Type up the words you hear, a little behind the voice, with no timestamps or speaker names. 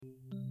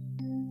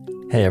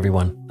Hey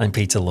everyone, I'm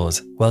Peter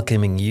Laws,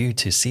 welcoming you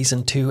to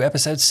Season 2,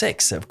 Episode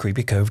 6 of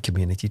Creepy Cove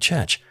Community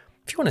Church.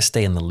 If you want to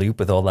stay in the loop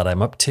with all that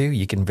I'm up to,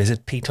 you can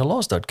visit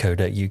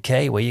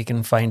peterlaws.co.uk where you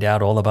can find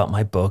out all about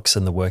my books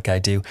and the work I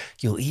do.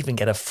 You'll even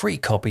get a free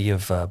copy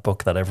of a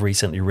book that I've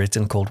recently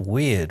written called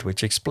Weird,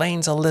 which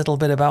explains a little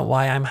bit about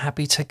why I'm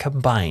happy to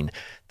combine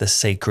the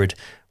sacred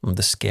and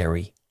the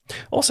scary.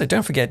 Also,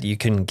 don't forget you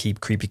can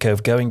keep Creepy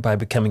Cove going by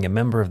becoming a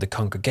member of the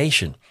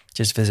congregation.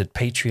 Just visit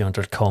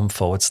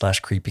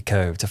patreon.com/Creepy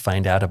Cove to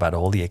find out about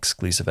all the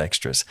exclusive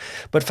extras.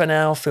 But for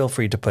now, feel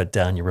free to put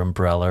down your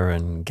umbrella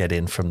and get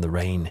in from the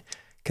rain,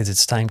 because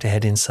it's time to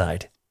head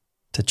inside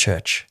to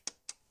church.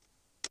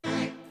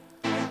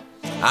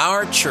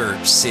 Our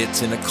church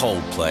sits in a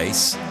cold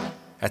place,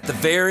 at the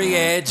very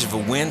edge of a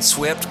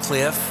windswept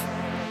cliff.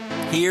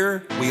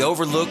 Here, we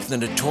overlook the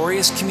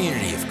notorious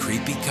community of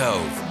Creepy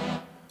Cove,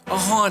 a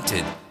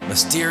haunted,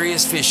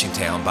 mysterious fishing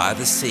town by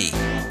the sea.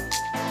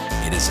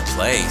 It is a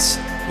place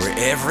where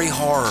every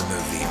horror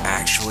movie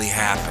actually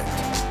happened.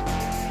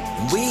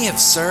 And we have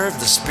served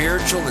the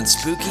spiritual and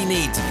spooky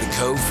needs of the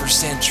Cove for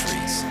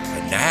centuries.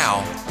 But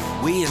now,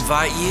 we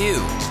invite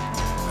you,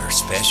 our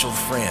special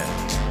friend,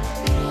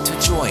 to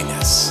join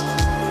us.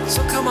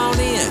 So come on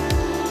in,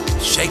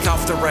 shake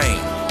off the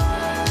rain,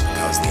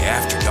 because the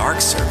After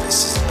Dark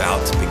service is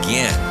about to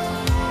begin.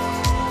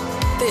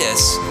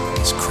 This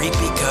is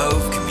Creepy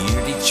Cove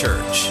Community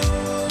Church.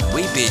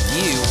 We bid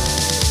you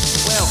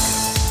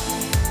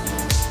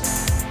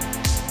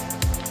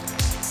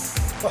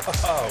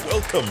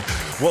welcome.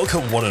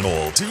 Welcome one and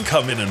all. Do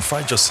come in and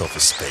find yourself a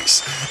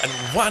space. And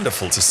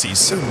wonderful to see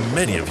so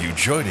many of you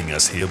joining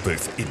us here,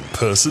 both in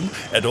person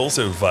and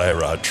also via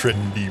our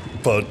trendy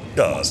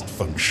podcast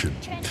function.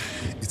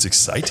 It's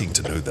exciting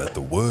to know that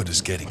the word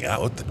is getting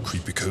out that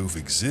Creepy Cove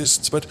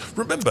exists, but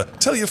remember,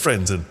 tell your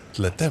friends and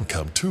let them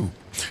come too.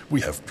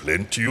 We have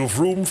plenty of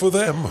room for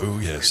them, oh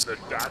yes.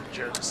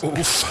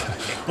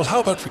 Oof. Well, how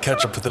about we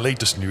catch up with the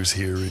latest news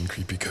here in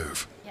Creepy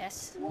Cove?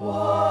 Yes.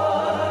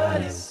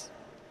 What is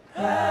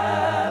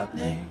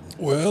happening?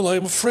 Well,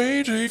 I'm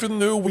afraid, even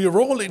though we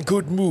are all in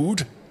good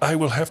mood, I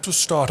will have to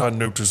start our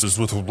notices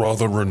with a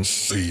rather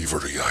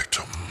unsavory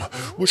item,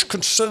 which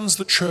concerns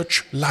the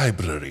church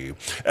library.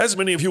 As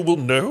many of you will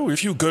know,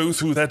 if you go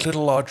through that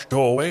little arched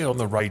doorway on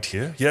the right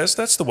here, yes,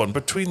 that's the one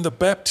between the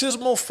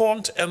baptismal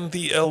font and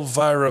the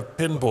Elvira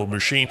pinball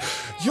machine,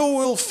 you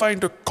will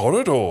find a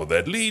corridor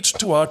that leads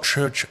to our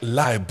church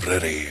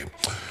library.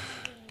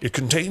 It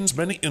contains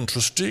many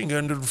interesting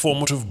and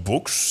informative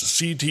books,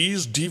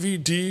 CDs,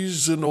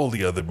 DVDs, and all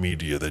the other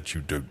media that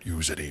you don't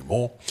use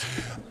anymore.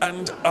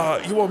 And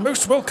you are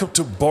most welcome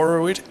to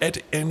borrow it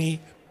at any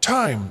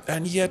time.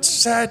 And yet,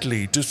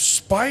 sadly,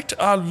 despite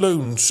our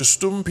loan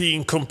system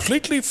being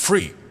completely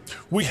free,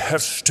 we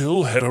have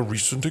still had a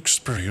recent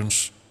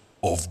experience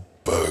of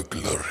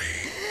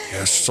burglary.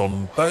 Yes,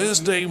 on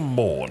Thursday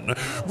morn,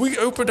 we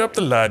opened up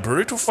the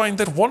library to find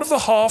that one of the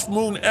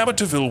half-moon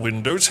Amityville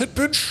windows had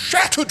been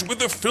shattered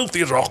with a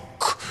filthy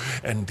rock,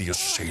 and the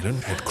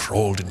assailant had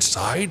crawled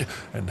inside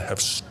and have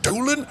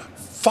stolen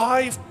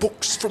 5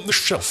 books from the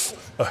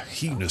shelf, a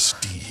heinous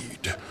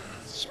deed.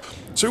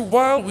 So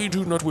while we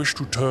do not wish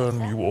to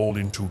turn you all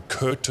into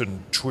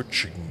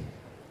curtain-twitching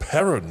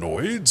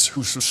paranoids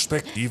who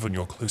suspect even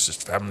your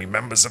closest family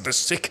members of this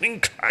sickening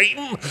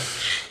crime,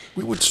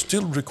 we would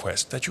still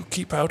request that you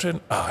keep out an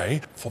eye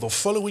for the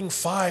following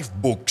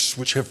 5 books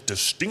which have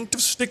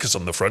distinctive stickers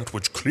on the front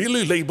which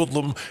clearly label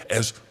them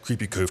as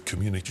Creepy Cove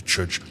Community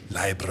Church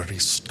Library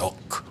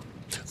stock.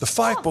 The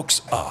 5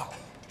 books are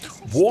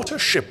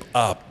Watership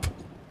Up,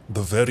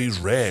 the very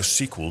rare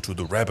sequel to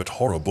the rabbit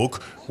horror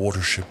book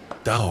Watership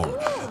Down.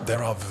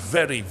 There are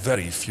very,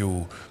 very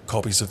few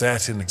copies of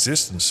that in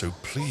existence, so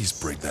please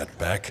bring that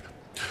back.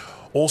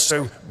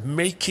 Also,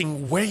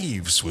 Making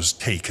Waves was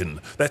taken.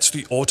 That's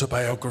the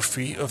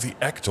autobiography of the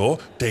actor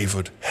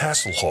David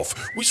Hasselhoff.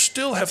 We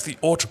still have the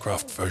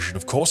autographed version,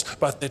 of course,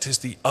 but it is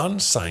the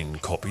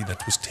unsigned copy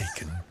that was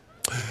taken.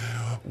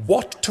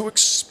 What to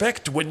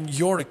Expect When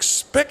You're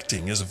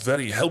Expecting is a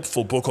very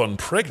helpful book on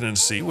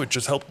pregnancy, which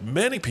has helped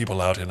many people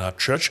out in our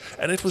church,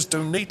 and it was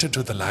donated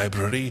to the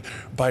library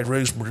by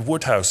Rosemary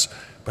Woodhouse.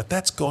 But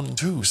that's gone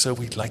too, so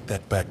we'd like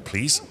that back,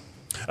 please.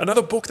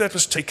 Another book that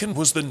was taken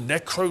was the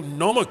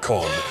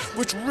Necronomicon,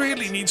 which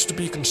really needs to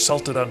be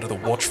consulted under the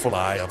watchful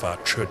eye of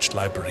our church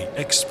library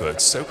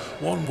experts, so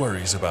one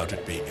worries about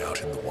it being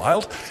out in the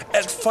wild.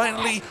 And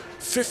finally,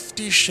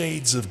 50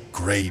 Shades of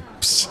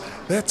Grapes.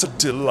 That's a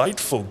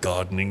delightful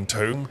gardening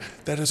tome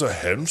that is a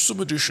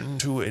handsome addition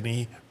to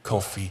any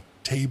coffee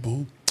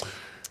table.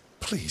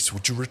 Please,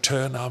 would you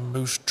return our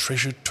most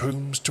treasured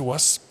tomes to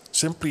us?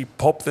 Simply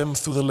pop them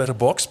through the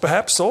letterbox,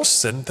 perhaps, or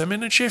send them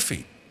in a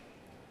jiffy.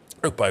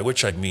 By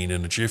which I mean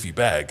in a jiffy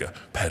bag, a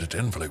padded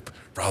envelope,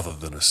 rather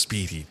than a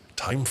speedy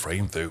time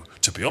frame, though,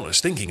 to be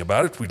honest, thinking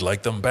about it, we'd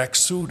like them back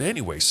soon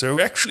anyway. So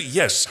actually,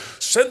 yes,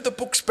 send the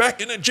books back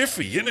in a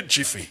jiffy.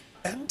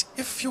 And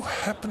if you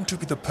happen to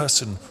be the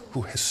person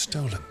who has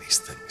stolen these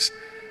things,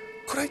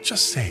 could I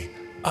just say,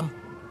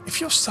 If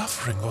you're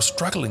suffering or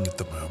struggling at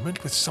the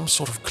moment with some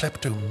sort of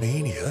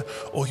kleptomania,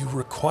 or you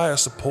require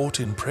support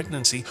in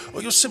pregnancy,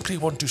 or you simply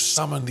want to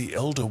summon the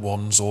Elder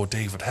Ones or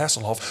David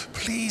Hasselhoff,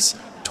 please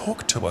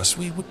talk to us.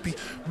 We would be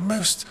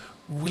most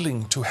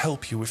willing to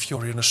help you if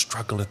you're in a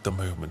struggle at the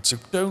moment. So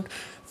don't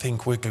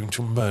think we're going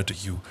to murder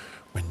you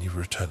when you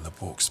return the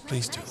books.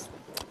 Please do.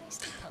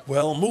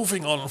 Well,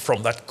 moving on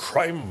from that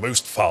crime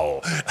most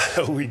foul,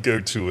 we go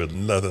to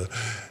another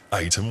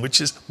item which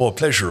is more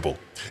pleasurable.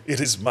 It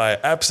is my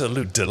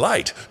absolute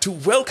delight to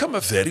welcome a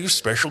very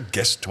special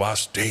guest to our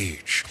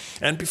stage.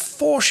 And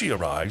before she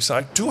arrives,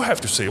 I do have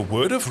to say a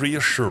word of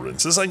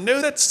reassurance, as I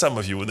know that some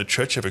of you in the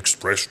church have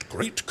expressed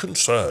great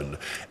concern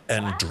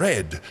and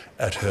dread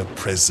at her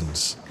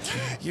presence.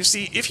 You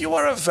see, if you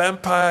are a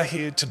vampire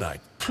here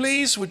tonight,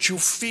 please would you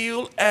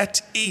feel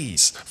at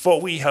ease,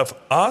 for we have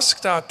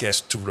asked our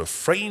guest to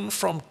refrain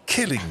from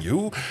killing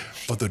you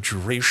for the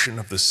duration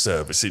of the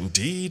service.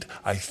 Indeed,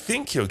 I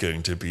think you're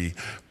going to be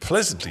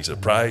pleasantly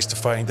surprised to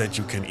find that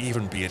you can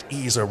even be at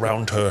ease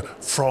around her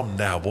from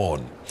now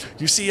on.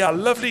 You see, our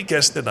lovely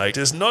guest tonight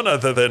is none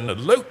other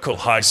than local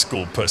high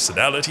school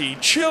personality,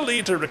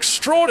 cheerleader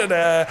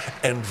extraordinaire,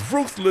 and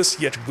ruthless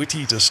yet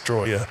witty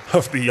destroyer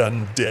of the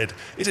undead.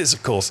 It is,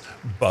 of course,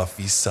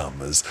 Buffy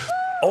Summers,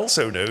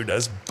 also known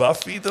as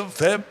Buffy the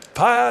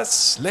Vampire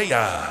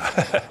Slayer.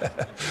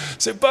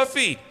 So,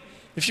 Buffy,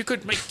 if you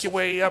could make your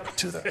way up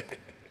to the...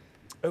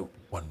 Oh,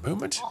 one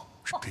moment.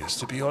 She appears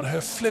to be on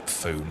her flip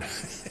phone.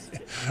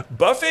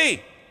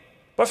 Buffy!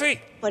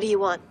 Buffy! What do you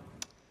want?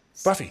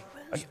 Buffy,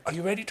 are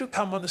you ready to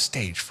come on the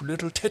stage for a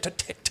little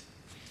tete-a-tete?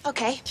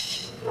 Okay.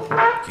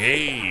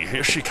 Yay,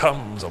 here she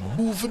comes, a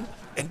moving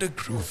and a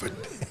grooving.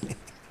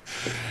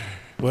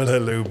 Well,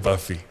 hello,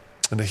 Buffy,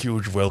 and a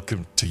huge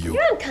welcome to you.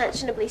 You're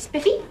unconscionably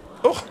spiffy.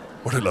 Oh,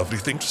 what a lovely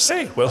thing to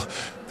say. Well,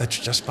 that's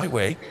just my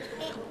way.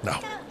 Now,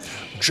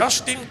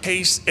 just in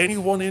case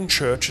anyone in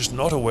church is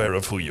not aware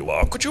of who you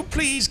are, could you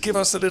please give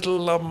us a little,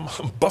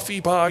 Buffy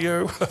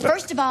bio?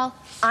 First of all,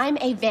 I'm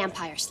a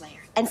vampire slayer.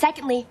 And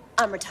secondly,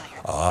 I'm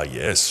retired. Ah,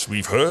 yes,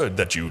 we've heard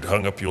that you'd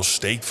hung up your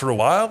stake for a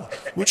while,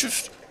 which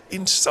is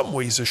in some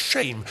ways a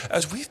shame,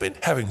 as we've been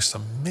having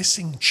some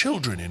missing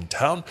children in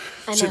town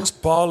since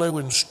Barlow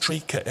and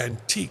Straker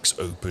Antiques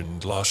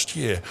opened last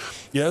year.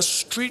 Yes,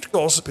 street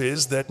gossip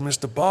is that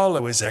Mr.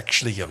 Barlow is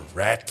actually a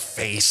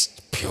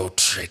rat-faced,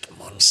 putrid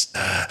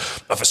monster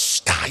of a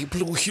sky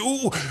blue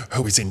hue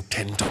who is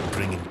intent on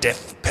bringing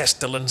death,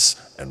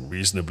 pestilence, and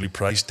reasonably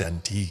priced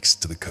antiques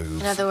to the cove.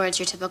 In other words,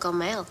 your typical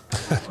male.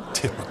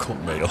 Typical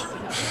male.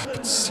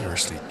 But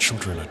seriously,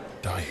 children are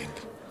dying.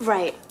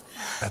 Right.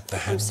 At the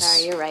hands... I'm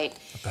sorry, you're right.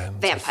 At the hands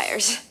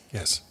Vampires.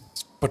 Yes.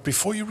 But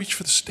before you reach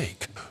for the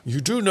stake,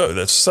 you do know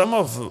that some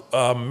of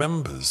our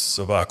members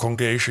of our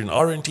congregation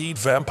are indeed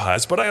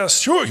vampires, but I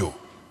assure you,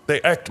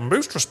 they act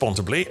most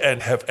responsibly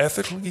and have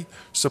ethically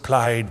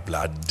supplied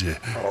blood.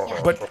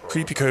 But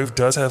Creepy Cove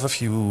does have a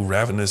few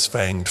ravenous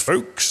fanged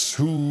folks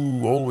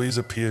who always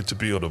appear to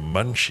be on a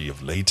munchie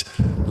of late,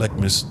 like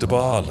Mr.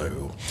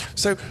 Barlow.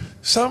 So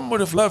some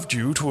would have loved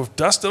you to have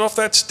dusted off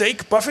that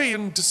stake, Buffy,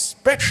 and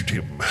dispatched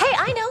him. Hey,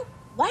 I know.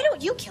 Why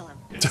don't you kill him?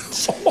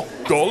 Oh,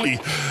 golly,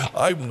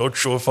 I'm not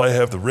sure if I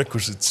have the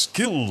requisite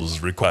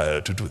skills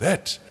required to do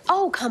that.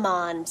 Oh, come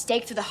on.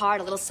 Stake through the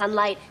heart, a little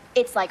sunlight.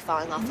 It's like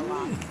falling off the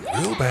log.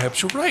 Well,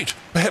 perhaps you're right.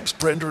 Perhaps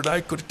Brenda and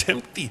I could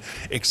attempt the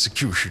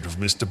execution of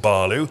Mr.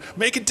 Barlow.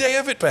 Make a day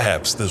of it,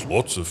 perhaps. There's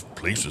lots of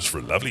places for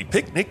a lovely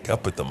picnic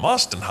up at the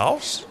Marston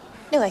House.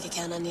 Knew I could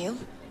count on you.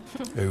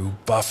 Oh,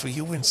 Buffy,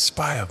 you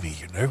inspire me,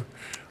 you know.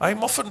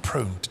 I'm often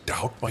prone to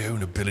doubt my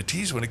own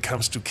abilities when it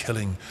comes to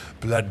killing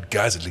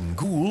blood-guzzling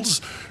ghouls.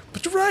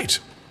 But you're right.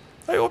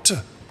 I ought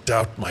to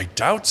doubt my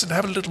doubts and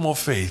have a little more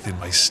faith in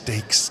my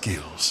stake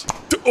skills.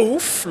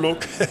 Oof,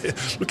 look.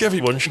 Look,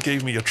 everyone, she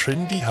gave me a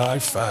trendy high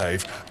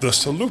five. The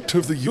salute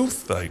of the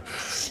youth, I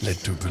led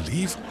to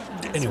believe.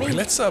 Anyway,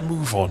 let's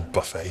move on,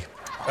 Buffy.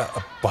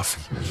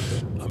 Buffy.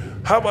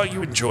 How are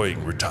you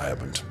enjoying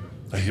retirement?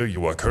 I hear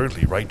you are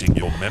currently writing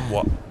your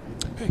memoir.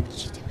 Hey,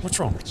 what's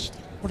wrong?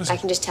 What is I it?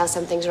 can just tell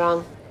something's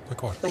wrong.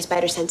 Like what? My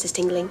spider sense is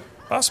tingling.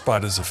 Our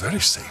spiders are very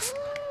safe.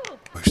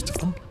 Most of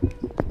them.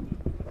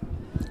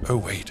 Oh,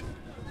 wait.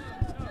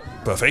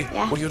 Buffy,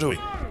 Yeah? what are you doing?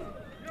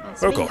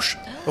 That's Oh, me. gosh.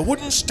 A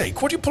wooden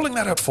stake. What are you pulling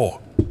that up for?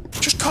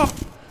 Just come.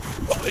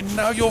 Oh, and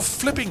now you're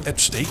flipping that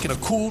stake in a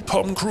cool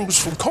Tom Cruise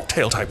from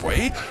Cocktail type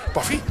way.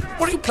 Buffy,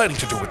 what are you planning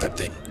to do with that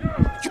thing?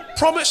 You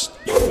promised.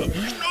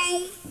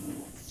 No.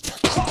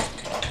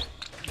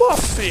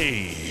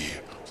 Buffy,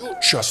 you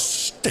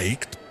just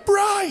staked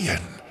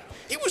Brian.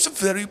 He was a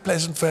very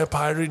pleasant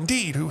vampire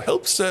indeed who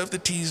helped serve the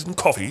teas and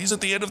coffees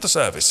at the end of the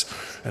service.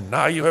 And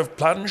now you have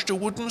plunged a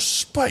wooden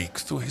spike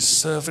through his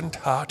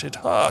servant-hearted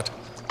heart.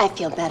 I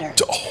feel better.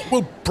 Oh,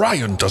 well,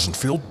 Brian doesn't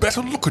feel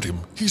better. Look at him.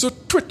 He's a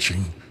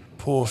twitching.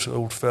 Poor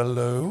old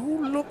fellow.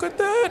 Look at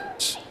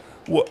that.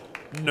 What?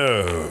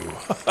 No.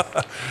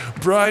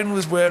 Brian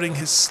was wearing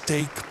his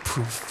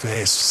stake-proof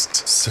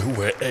vest, so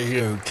we're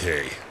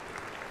A-okay.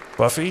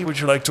 Buffy, would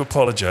you like to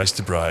apologize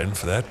to Brian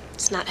for that?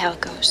 It's not how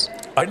it goes.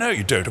 I know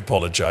you don't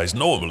apologize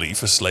normally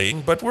for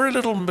slaying, but we're a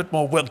little bit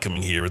more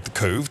welcoming here at the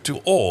Cove to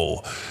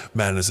all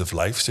manners of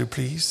life, so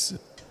please.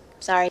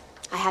 Sorry,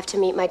 I have to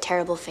meet my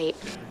terrible fate.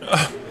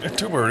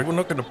 Don't worry, we're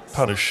not going to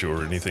punish you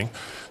or anything.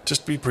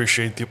 Just we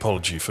appreciate the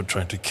apology for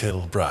trying to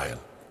kill Brian.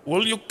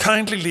 Will you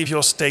kindly leave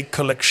your steak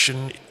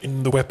collection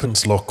in the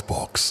weapons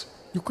lockbox?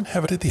 You can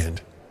have it at the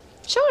end.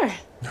 Sure.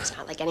 It's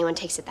not like anyone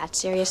takes it that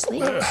seriously.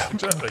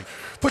 Gently.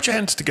 Put your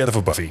hands together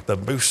for Buffy, the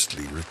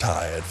mostly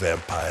retired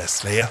vampire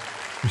slayer.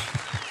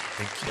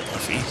 Thank you,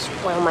 Buffy.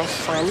 Spoil my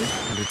fun.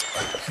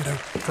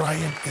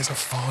 Brian is a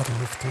father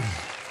of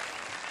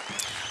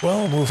 3.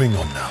 Well, moving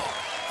on now.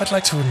 I'd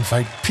like to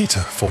invite Peter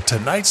for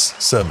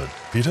tonight's sermon.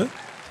 Peter?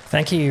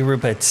 Thank you,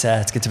 Rupert.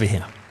 It's good to be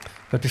here.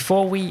 But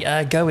before we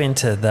go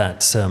into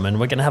that sermon,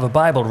 we're going to have a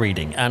Bible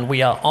reading, and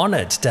we are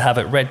honored to have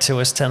it read to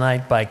us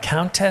tonight by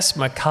Countess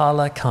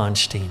Michala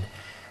Karnstein,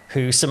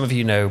 who some of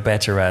you know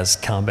better as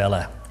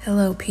Carmela.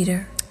 Hello,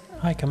 Peter.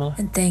 Hi, Carmela.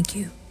 And thank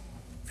you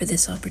for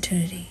this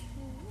opportunity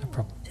No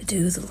problem. to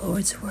do the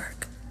Lord's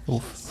work.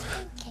 Oof.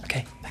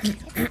 Okay,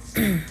 thank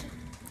you.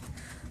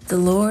 The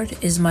Lord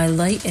is my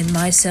light and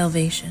my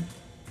salvation.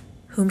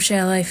 Whom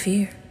shall I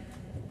fear?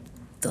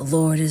 The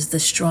Lord is the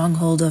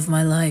stronghold of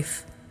my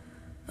life.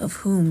 Of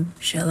whom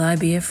shall I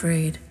be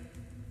afraid?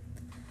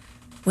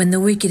 When the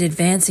wicked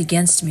advance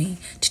against me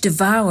to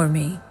devour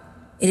me,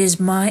 it is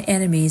my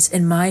enemies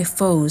and my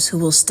foes who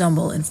will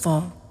stumble and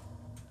fall.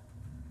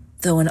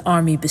 Though an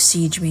army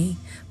besiege me,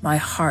 my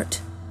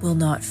heart will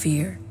not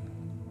fear.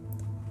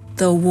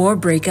 Though war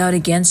break out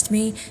against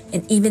me,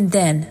 and even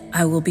then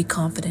I will be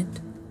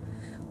confident.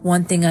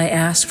 One thing I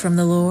ask from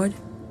the Lord,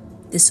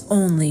 this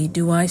only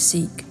do I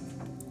seek,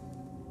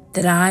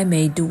 that I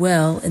may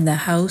dwell in the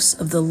house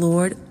of the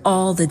Lord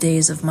all the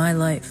days of my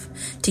life,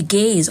 to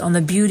gaze on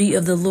the beauty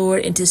of the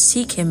Lord and to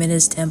seek him in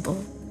his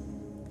temple.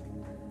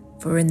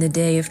 For in the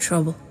day of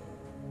trouble,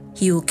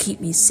 he will keep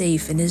me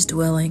safe in his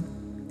dwelling.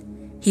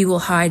 He will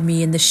hide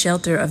me in the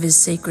shelter of his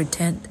sacred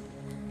tent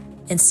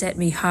and set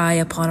me high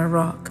upon a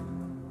rock.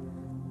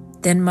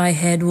 Then my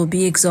head will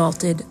be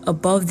exalted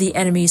above the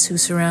enemies who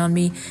surround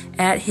me.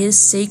 At his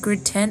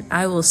sacred tent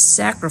I will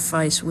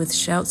sacrifice with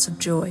shouts of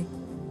joy.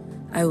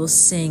 I will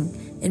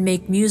sing and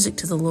make music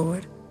to the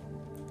Lord.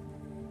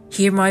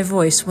 Hear my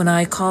voice when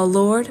I call,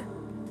 Lord.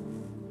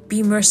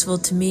 Be merciful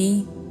to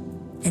me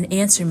and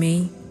answer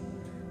me.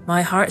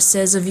 My heart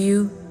says of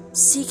you,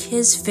 seek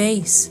his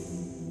face.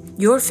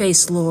 Your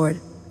face,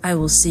 Lord, I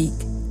will seek.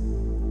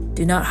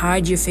 Do not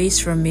hide your face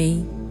from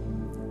me.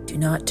 Do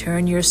not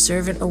turn your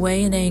servant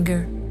away in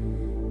anger.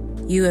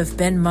 You have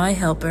been my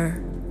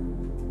helper.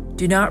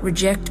 Do not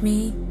reject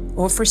me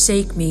or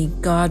forsake me,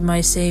 God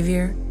my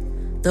Savior.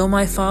 Though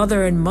my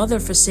father and mother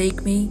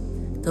forsake me,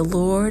 the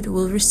Lord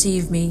will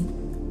receive me.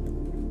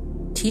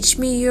 Teach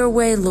me your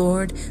way,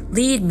 Lord.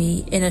 Lead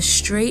me in a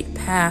straight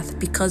path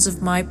because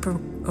of my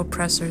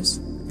oppressors.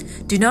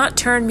 Do not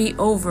turn me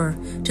over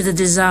to the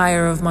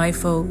desire of my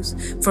foes,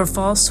 for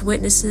false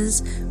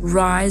witnesses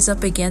rise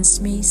up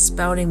against me,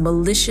 spouting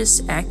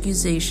malicious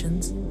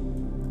accusations.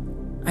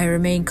 I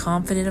remain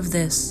confident of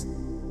this.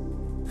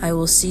 I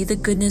will see the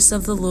goodness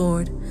of the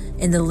Lord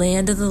in the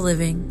land of the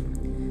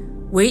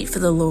living. Wait for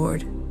the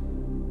Lord.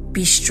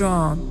 Be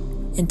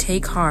strong and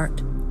take heart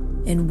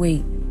and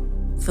wait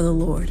for the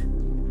Lord.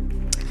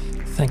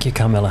 Thank you,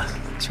 Carmela.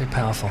 It's very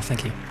powerful.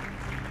 Thank you.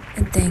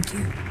 And thank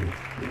you.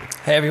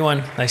 Hey,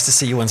 everyone. Nice to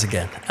see you once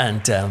again.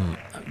 And I'm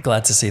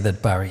glad to see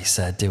that Barry's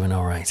doing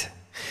all right.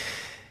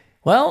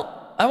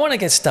 Well, I want to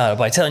get started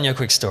by telling you a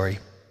quick story.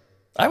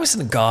 I was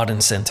in a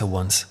garden center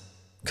once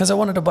because I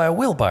wanted to buy a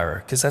wheelbarrow,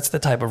 because that's the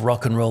type of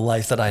rock and roll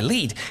life that I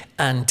lead.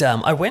 And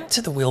I went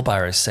to the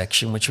wheelbarrow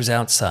section, which was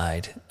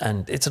outside.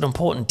 And it's an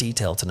important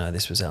detail to know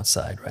this was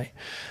outside, right?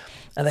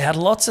 And they had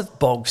lots of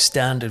bog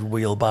standard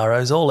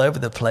wheelbarrows all over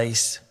the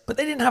place, but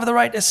they didn't have the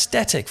right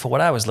aesthetic for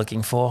what I was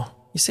looking for.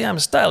 You see, I'm a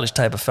stylish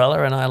type of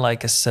fella, and I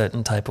like a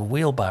certain type of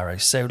wheelbarrow.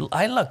 So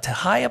I looked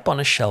high up on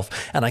a shelf,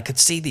 and I could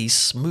see these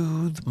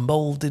smooth,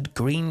 molded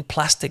green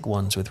plastic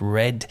ones with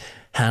red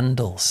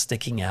handles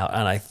sticking out.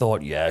 And I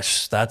thought,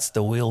 yes, that's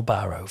the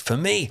wheelbarrow for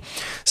me.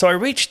 So I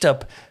reached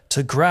up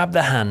to grab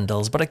the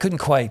handles, but I couldn't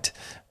quite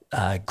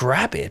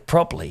grab it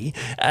properly,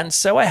 and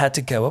so I had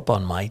to go up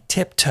on my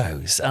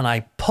tiptoes, and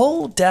I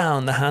pulled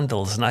down the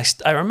handles, and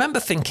I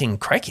remember thinking,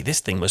 crikey, this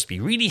thing must be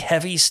really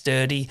heavy,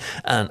 sturdy,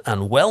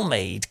 and well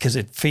made, because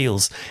it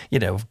feels,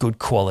 of good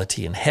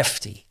quality and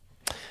hefty.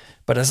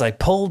 But as I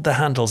pulled the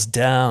handles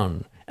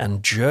down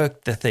and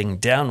jerked the thing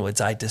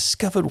downwards, I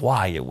discovered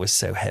why it was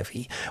so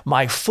heavy.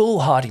 My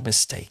foolhardy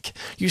mistake.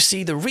 You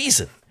see, the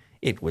reason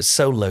it was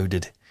so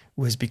loaded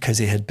was because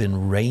it had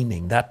been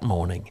raining that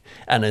morning.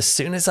 And as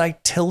soon as I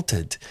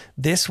tilted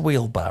this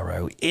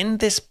wheelbarrow in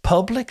this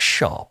public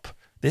shop,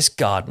 this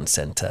garden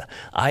center,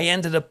 I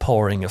ended up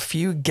pouring a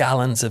few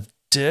gallons of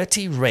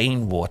dirty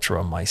rainwater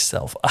on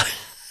myself.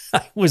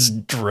 I was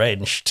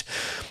drenched.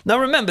 Now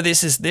remember,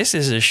 this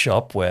is a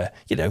shop where,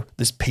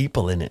 there's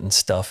people in it and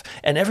stuff.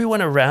 And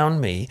everyone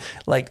around me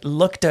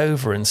looked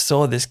over and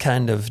saw this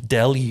kind of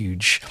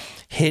deluge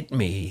hit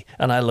me.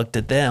 And I looked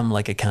at them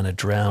like a kind of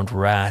drowned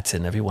rat,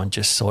 and everyone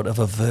just sort of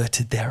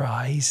averted their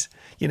eyes.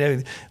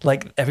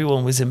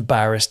 Everyone was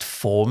embarrassed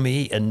for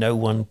me and no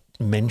one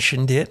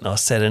mentioned it or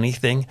said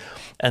anything.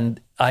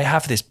 And I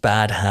have this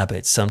bad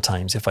habit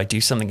sometimes. If I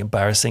do something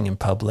embarrassing in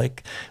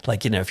public,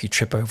 if you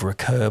trip over a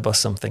curb or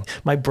something,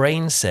 my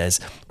brain says,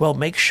 well,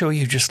 make sure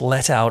you just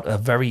let out a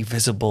very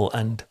visible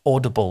and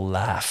audible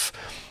laugh.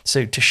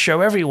 So to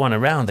show everyone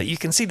around that you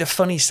can see the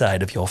funny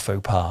side of your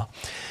faux pas.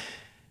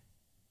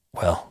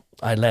 Well,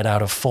 I let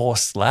out a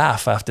forced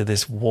laugh after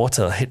this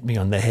water hit me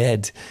on the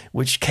head,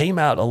 which came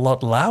out a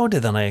lot louder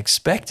than I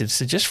expected.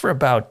 So just for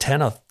about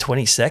 10 or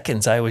 20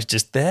 seconds, I was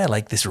just there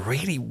like this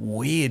really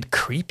weird,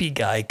 creepy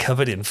guy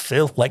covered in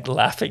filth,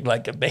 laughing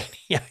like a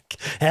maniac.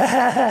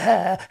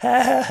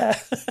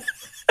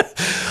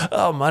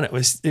 Oh man,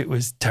 it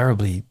was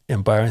terribly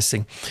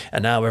embarrassing.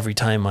 And now every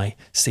time I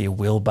see a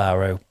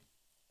wheelbarrow,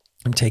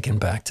 I'm taken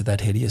back to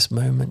that hideous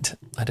moment.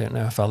 I don't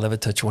know if I'll ever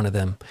touch one of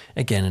them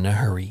again in a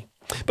hurry.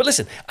 But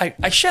listen,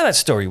 I share that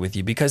story with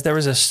you because there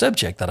is a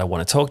subject that I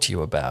want to talk to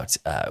you about,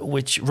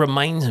 which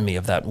reminds me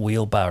of that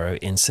wheelbarrow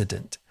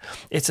incident.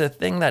 It's a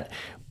thing that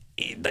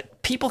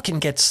people can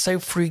get so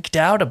freaked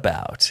out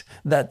about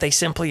that they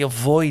simply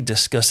avoid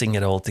discussing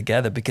it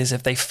altogether, because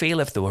if they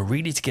were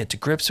really to get to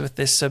grips with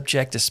this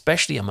subject,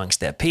 especially amongst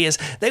their peers,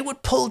 they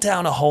would pull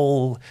down a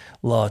whole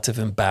lot of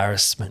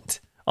embarrassment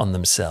on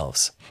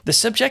themselves. The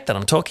subject that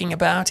I'm talking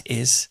about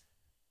is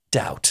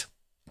doubt.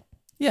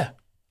 Yeah.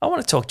 I want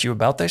to talk to you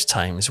about those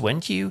times when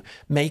you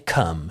may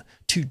come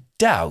to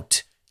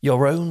doubt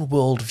your own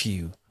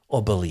worldview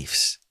or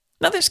beliefs.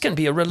 Now, this can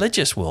be a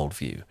religious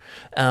worldview,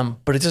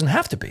 but it doesn't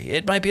have to be.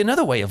 It might be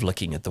another way of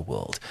looking at the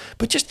world.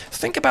 But just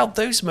think about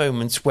those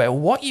moments where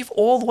what you've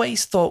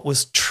always thought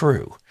was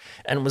true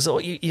and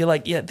you're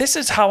like, yeah, this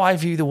is how I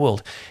view the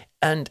world.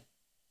 And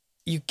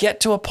you get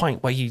to a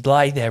point where you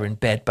lie there in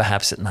bed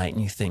perhaps at night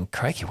and you think,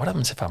 crikey, what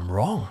happens if I'm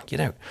wrong?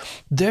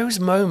 Those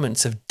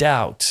moments of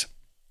doubt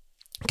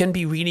can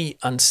be really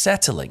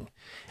unsettling,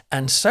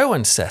 and so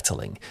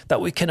unsettling that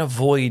we can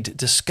avoid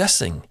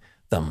discussing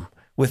them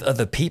with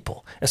other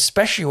people,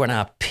 especially when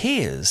our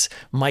peers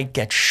might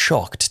get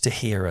shocked to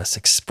hear us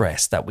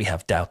express that we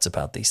have doubts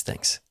about these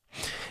things.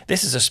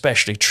 This is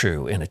especially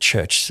true in a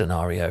church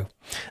scenario.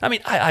 I mean,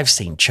 I've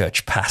seen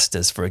church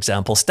pastors, for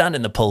example, stand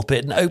in the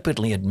pulpit and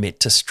openly admit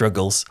to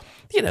struggles.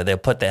 They'll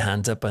put their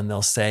hands up and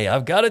they'll say,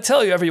 I've got to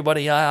tell you,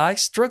 everybody, I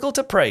struggle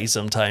to pray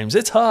sometimes.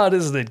 It's hard,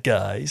 isn't it,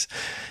 guys?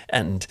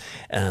 And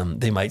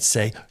they might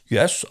say,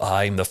 yes,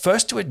 I'm the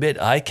first to admit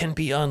I can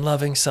be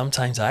unloving.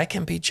 Sometimes I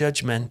can be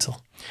judgmental.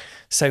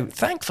 So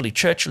thankfully,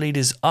 church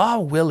leaders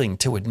are willing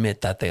to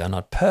admit that they are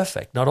not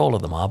perfect. Not all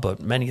of them are,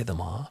 but many of them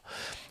are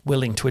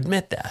willing to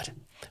admit that.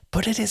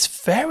 But it is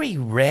very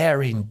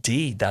rare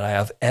indeed that I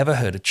have ever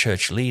heard a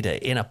church leader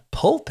in a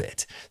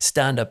pulpit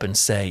stand up and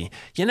say,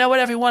 you know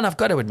what, everyone, I've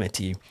got to admit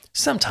to you,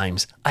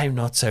 sometimes I'm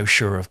not so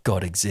sure if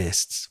God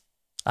exists.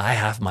 I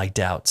have my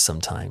doubts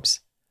sometimes.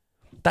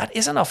 That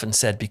isn't often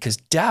said because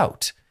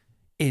doubt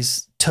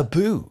is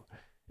taboo,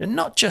 and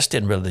not just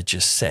in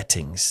religious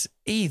settings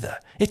either.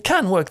 It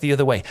can work the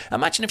other way.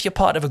 Imagine if you're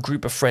part of a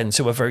group of friends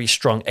who are very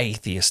strong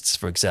atheists,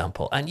 for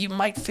example, and you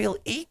might feel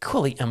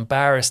equally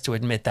embarrassed to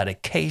admit that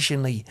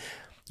occasionally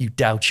you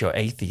doubt your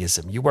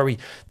atheism. You worry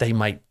they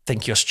might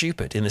think you're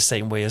stupid in the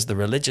same way as the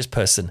religious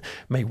person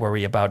may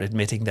worry about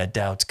admitting their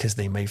doubts because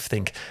they may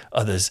think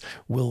others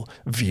will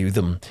view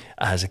them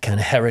as a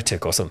kind of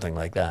heretic or something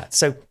like that.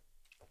 So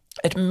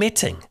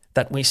admitting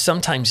that we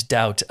sometimes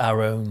doubt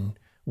our own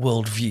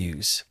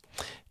worldviews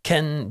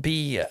can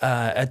be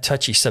a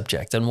touchy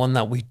subject and one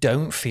that we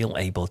don't feel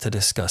able to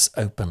discuss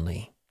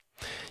openly.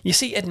 You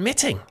see,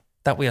 admitting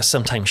that we are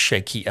sometimes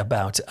shaky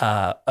about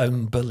our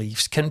own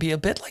beliefs can be a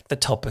bit like the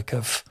topic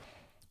of,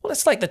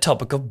 it's like the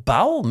topic of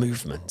bowel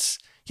movements.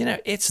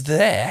 It's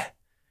there,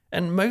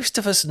 and most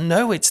of us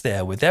know it's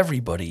there with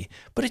everybody,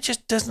 but it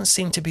just doesn't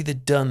seem to be the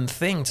done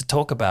thing to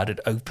talk about it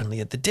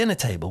openly at the dinner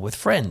table with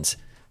friends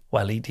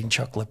while eating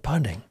chocolate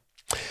pudding.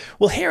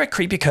 Well, here at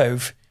Creepy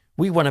Cove,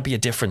 we want to be a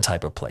different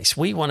type of place.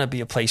 We want to be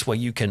a place where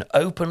you can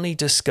openly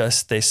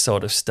discuss this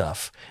sort of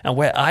stuff, and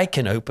where I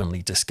can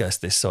openly discuss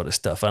this sort of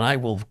stuff. And I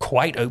will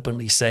quite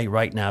openly say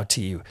right now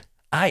to you,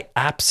 I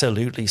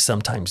absolutely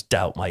sometimes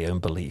doubt my own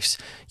beliefs,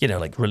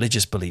 like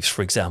religious beliefs,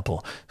 for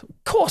example.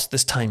 Of course,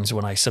 there's times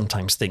when I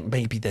sometimes think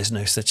maybe there's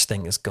no such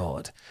thing as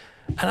God.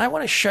 And I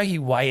want to show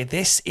you why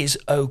this is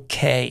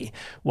okay,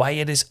 why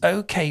it is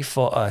okay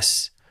for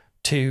us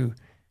to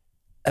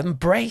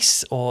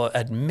embrace or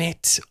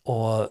admit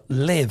or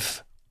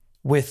live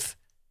with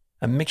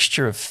a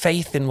mixture of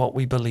faith in what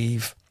we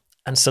believe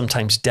and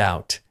sometimes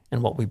doubt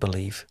in what we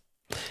believe.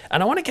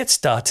 And I want to get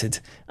started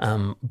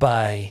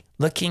by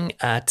looking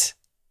at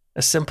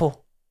a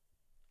simple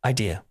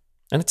idea.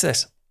 And it's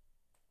this.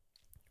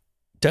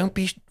 Don't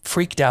be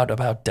freaked out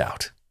about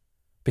doubt,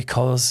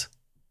 because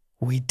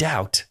we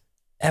doubt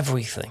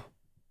everything.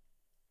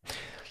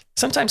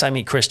 Sometimes I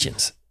meet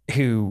Christians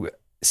who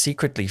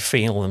secretly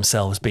feel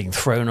themselves being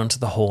thrown onto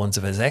the horns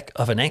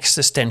of an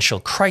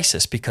existential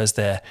crisis because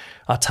there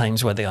are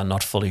times where they are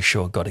not fully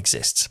sure God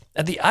exists.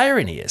 And the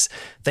irony is,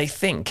 they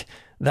think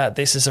that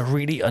this is a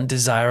really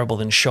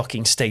undesirable and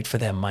shocking state for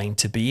their mind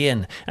to be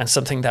in, and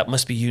something that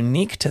must be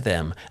unique to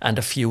them and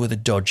a few of the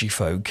dodgy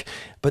folk,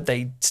 but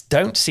they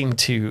don't seem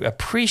to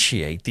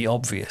appreciate the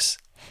obvious,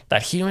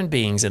 that human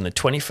beings in the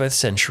 21st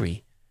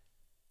century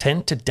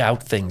tend to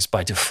doubt things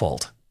by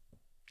default.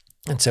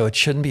 And so it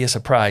shouldn't be a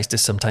surprise to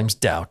sometimes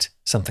doubt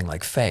something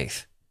like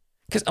faith.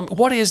 Because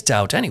what is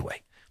doubt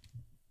anyway?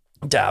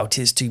 Doubt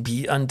is to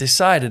be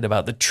undecided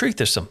about the truth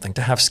of something,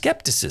 to have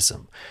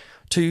skepticism,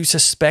 to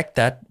suspect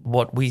that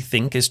what we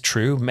think is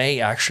true may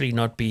actually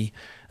not be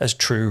as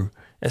true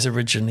as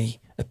originally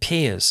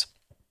appears.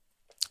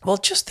 Well,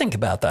 just think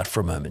about that for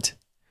a moment.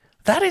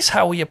 That is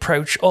how we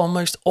approach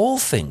almost all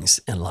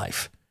things in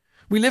life.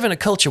 We live in a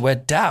culture where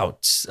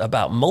doubts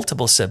about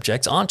multiple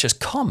subjects aren't just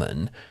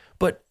common,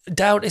 but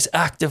doubt is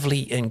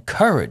actively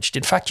encouraged.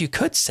 In fact, you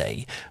could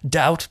say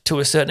doubt to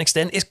a certain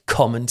extent is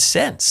common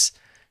sense.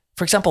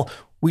 For example,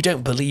 we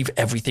don't believe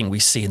everything we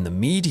see in the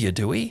media,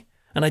 do we?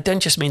 And I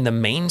don't just mean the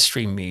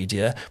mainstream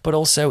media, but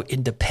also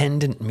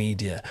independent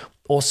media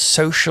or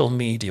social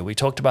media. We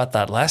talked about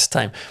that last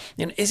time.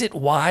 Is it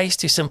wise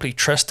to simply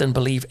trust and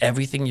believe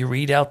everything you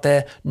read out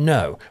there?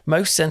 No.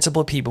 Most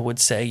sensible people would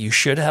say you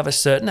should have a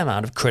certain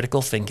amount of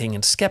critical thinking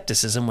and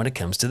skepticism when it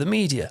comes to the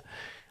media.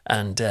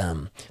 And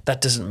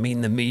that doesn't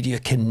mean the media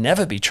can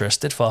never be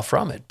trusted, far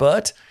from it.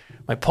 But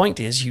my point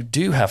is, you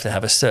do have to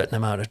have a certain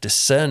amount of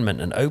discernment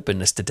and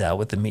openness to deal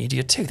with the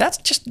media too. That's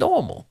just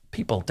normal.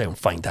 People don't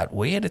find that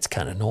weird. It's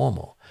kind of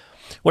normal.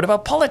 What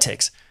about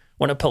politics?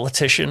 When a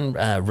politician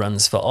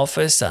runs for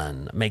office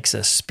and makes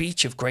a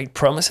speech of great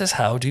promises,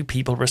 how do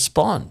people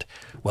respond?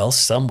 Well,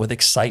 some with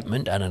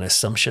excitement and an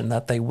assumption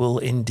that they will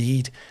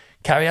indeed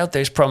carry out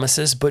those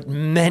promises, but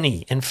many,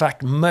 in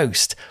fact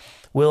most,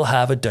 will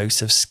have a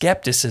dose of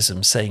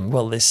skepticism, saying,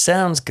 well, this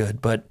sounds good,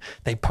 but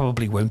they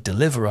probably won't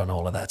deliver on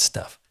all of that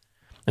stuff.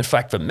 In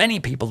fact, for many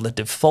people, the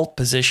default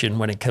position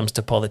when it comes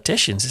to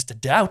politicians is to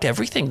doubt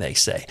everything they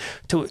say.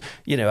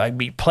 I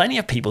meet plenty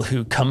of people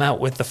who come out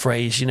with the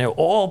phrase,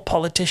 all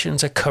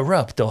politicians are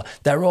corrupt, or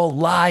they're all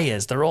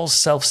liars, they're all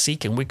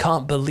self-seeking, we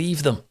can't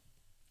believe them.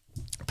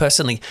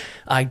 Personally,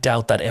 I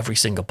doubt that every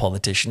single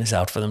politician is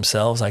out for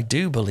themselves. I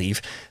do believe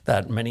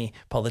that many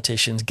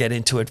politicians get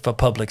into it for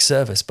public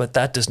service, but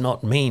that does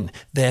not mean,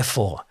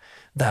 therefore,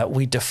 that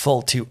we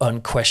default to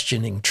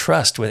unquestioning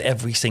trust with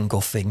every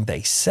single thing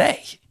they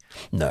say.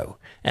 No,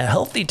 a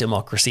healthy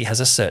democracy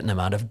has a certain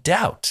amount of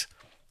doubt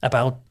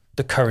about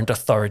the current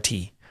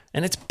authority,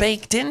 and it's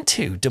baked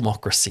into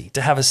democracy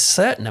to have a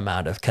certain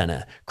amount of kind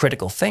of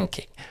critical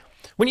thinking.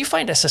 When you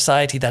find a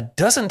society that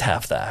doesn't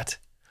have that,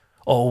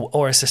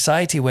 or a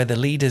society where the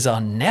leaders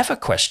are never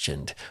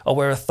questioned, or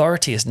where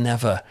authority is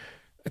never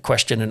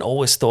questioned and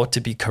always thought to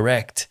be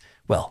correct,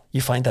 well,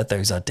 you find that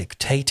those are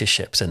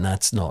dictatorships, and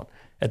that's not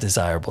a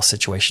desirable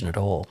situation at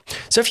all.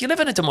 So if you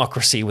live in a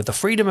democracy with the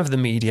freedom of the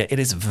media, it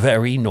is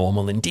very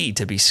normal indeed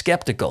to be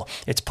skeptical.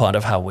 It's part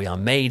of how we are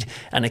made,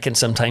 and it can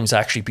sometimes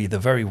actually be the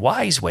very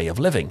wise way of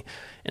living,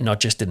 and not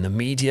just in the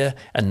media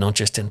and not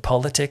just in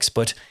politics,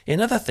 but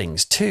in other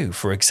things too.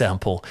 For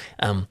example,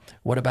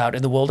 what about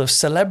in the world of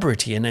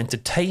celebrity and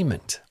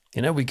entertainment?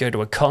 We go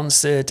to a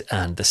concert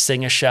and the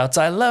singer shouts,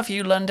 "I love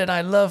you, London,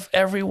 I love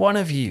every one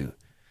of you."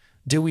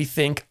 Do we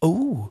think,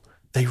 oh,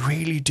 they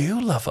really do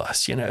love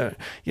us?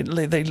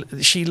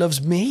 She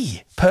loves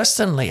me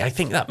personally. I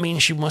think that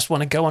means she must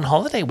want to go on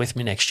holiday with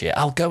me next year.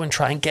 I'll go and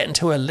try and get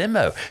into a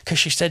limo because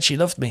she said she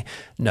loved me.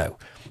 No,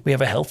 we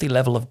have a healthy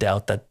level of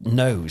doubt that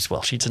knows,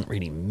 well, she doesn't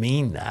really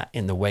mean that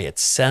in the way it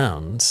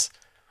sounds.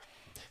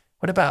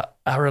 What about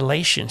our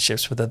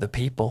relationships with other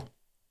people?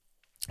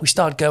 We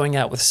start going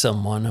out with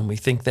someone and we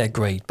think they're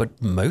great, but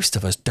most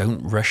of us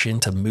don't rush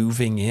into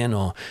moving in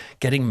or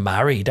getting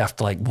married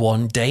after like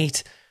one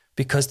date,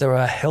 because there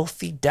are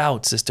healthy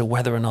doubts as to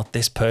whether or not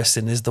this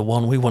person is the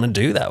one we want to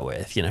do that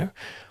with,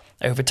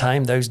 Over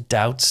time, those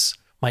doubts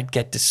might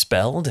get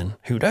dispelled, and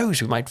who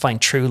knows, we might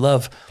find true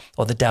love,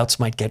 or the doubts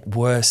might get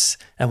worse,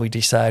 and we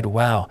decide,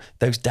 wow,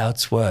 those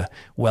doubts were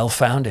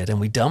well-founded, and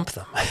we dump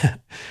them.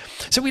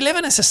 So we live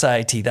in a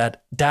society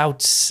that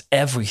doubts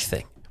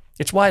everything.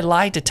 It's why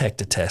lie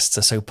detector tests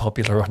are so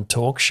popular on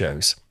talk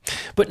shows.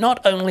 But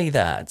not only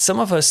that, some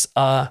of us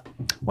are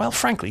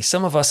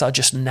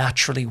just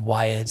naturally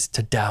wired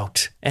to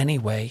doubt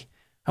anyway.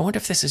 I wonder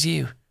if this is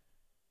you.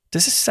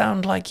 Does this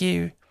sound like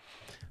you?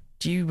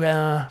 Do you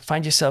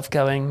find yourself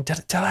going,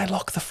 did I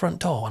lock the front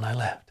door when I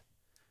left?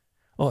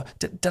 Or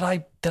did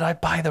I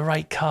buy the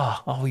right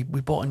car? Oh, we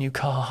bought a new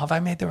car. Have I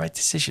made the right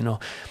decision? Or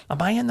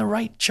am I in the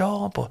right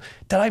job? Or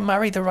did I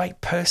marry the right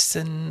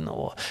person?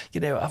 Or,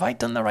 have I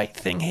done the right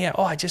thing here?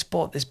 Oh, I just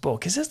bought this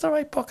book. Is this the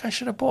right book I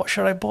should have bought?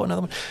 Should I bought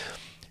another one?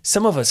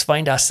 Some of us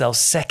find ourselves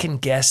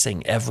second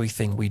guessing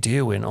everything we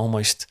do in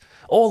almost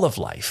all of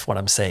life. What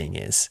I'm saying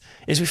is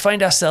we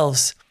find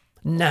ourselves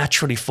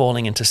naturally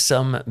falling into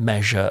some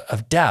measure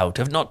of doubt,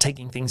 of not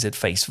taking things at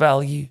face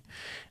value,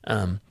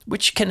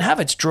 which can have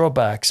its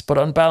drawbacks, but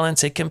on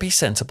balance, it can be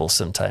sensible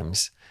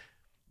sometimes.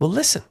 Well,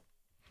 listen,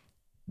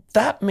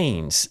 that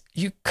means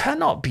you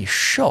cannot be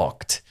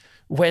shocked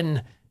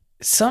when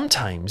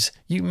sometimes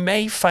you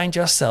may find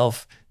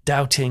yourself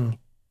doubting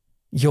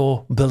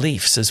your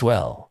beliefs as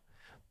well.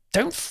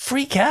 Don't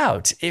freak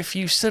out if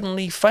you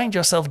suddenly find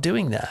yourself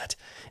doing that.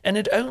 And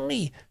it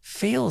only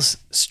feels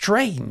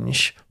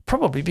strange,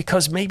 probably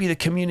because maybe the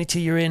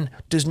community you're in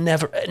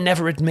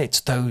never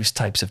admits those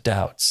types of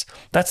doubts.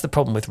 That's the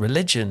problem with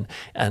religion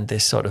and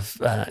this sort of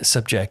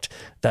subject,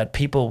 that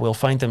people will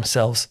find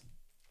themselves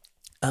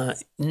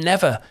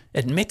never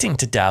admitting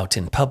to doubt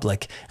in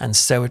public, and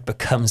so it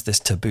becomes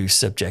this taboo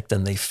subject,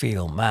 and they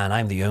feel, man,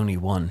 I'm the only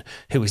one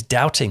who is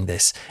doubting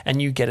this,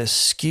 and you get a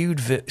skewed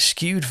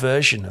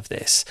version of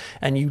this,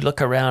 and you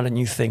look around and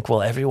you think,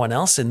 well, everyone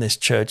else in this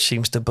church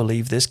seems to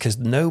believe this because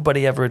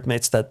nobody ever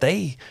admits that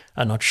they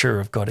are not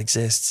sure if God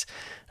exists,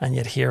 and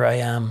yet here I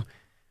am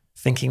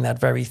thinking that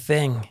very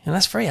thing, and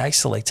that's very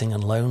isolating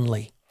and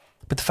lonely.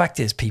 But the fact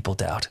is, people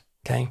doubt,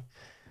 okay?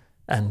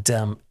 And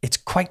it's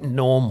quite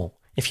normal.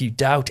 If you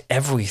doubt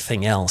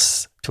everything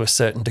else to a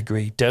certain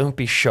degree, don't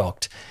be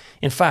shocked.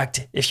 In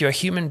fact, if you're a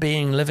human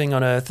being living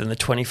on Earth in the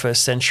 21st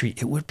century,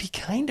 it would be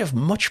kind of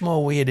much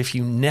more weird if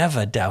you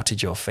never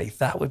doubted your faith.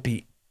 That would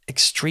be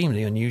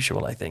extremely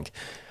unusual, I think.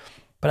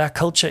 But our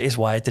culture is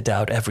wired to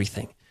doubt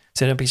everything.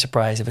 So don't be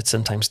surprised if it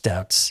sometimes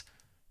doubts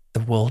the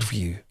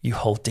worldview you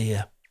hold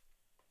dear.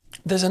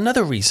 There's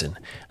another reason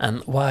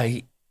and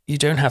why you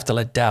don't have to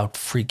let doubt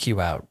freak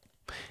you out.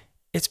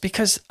 It's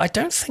because I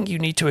don't think you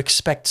need to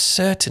expect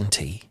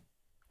certainty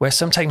where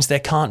sometimes there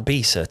can't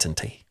be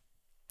certainty.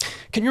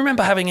 Can you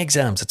remember having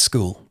exams at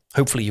school?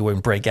 Hopefully you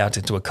won't break out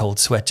into a cold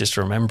sweat just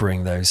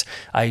remembering those.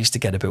 I used to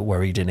get a bit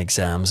worried in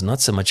exams,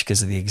 not so much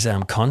because of the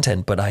exam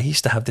content, but I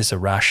used to have this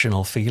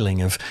irrational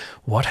feeling of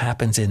what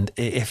happens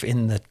if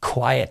in the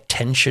quiet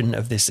tension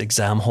of this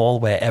exam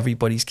hall where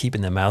everybody's keeping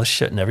their mouths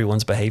shut and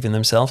everyone's behaving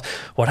themselves,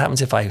 what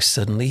happens if I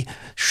suddenly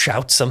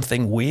shout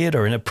something weird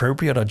or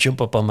inappropriate or jump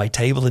up on my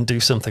table and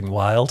do something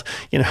wild?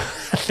 You know,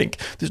 I think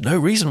there's no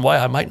reason why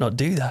I might not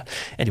do that.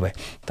 Anyway,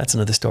 that's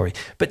another story.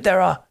 But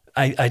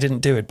I didn't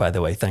do it, by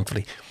the way,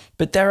 thankfully.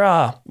 But there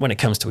are, when it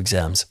comes to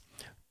exams,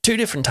 two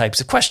different types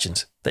of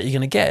questions that you're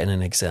going to get in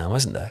an exam,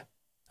 isn't there?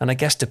 And I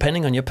guess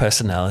depending on your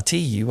personality,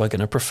 you are going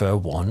to prefer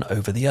one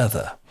over the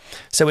other.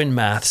 So in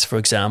maths, for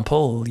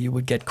example, you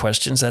would get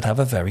questions that have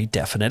a very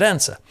definite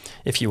answer.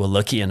 If you were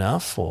lucky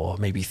enough or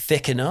maybe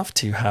thick enough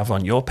to have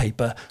on your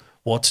paper,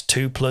 what's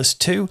 2 plus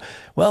 2?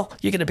 Well,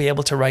 you're going to be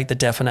able to write the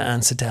definite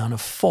answer down of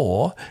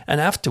 4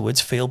 and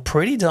afterwards feel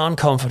pretty darn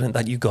confident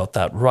that you got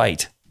that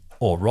right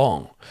or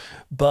wrong.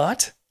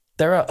 But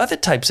there are other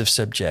types of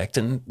subject,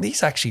 and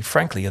these actually,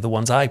 frankly, are the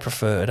ones I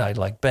preferred, I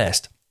like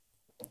best,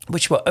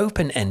 which were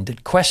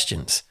open-ended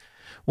questions.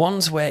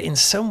 Ones where in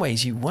some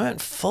ways you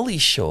weren't fully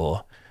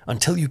sure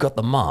until you got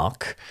the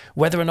mark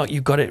whether or not you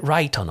got it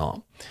right or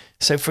not.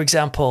 So, for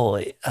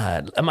example,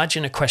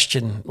 imagine a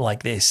question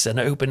like this, an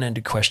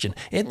open-ended question.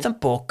 In the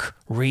book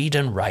Read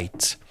and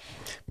Write,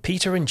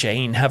 Peter and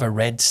Jane have a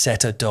red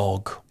setter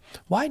dog.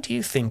 Why do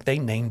you think they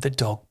named the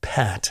dog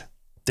Pat?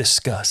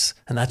 Discuss.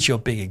 And that's your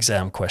big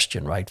exam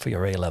question, right, for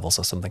your A-levels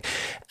or something.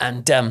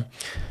 And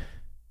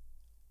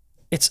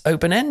it's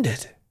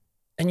open-ended.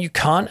 And you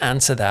can't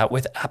answer that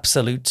with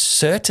absolute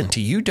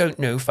certainty. You don't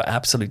know for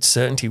absolute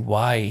certainty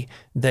why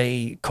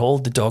they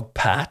called the dog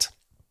Pat,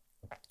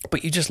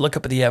 but you just look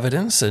up at the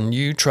evidence and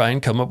you try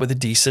and come up with a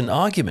decent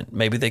argument.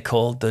 Maybe they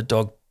called the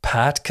dog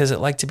Pat because it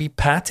liked to be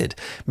patted.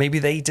 Maybe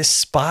they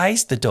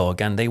despised the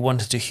dog and they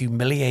wanted to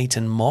humiliate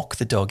and mock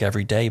the dog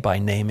every day by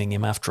naming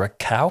him after a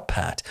cow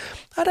pat.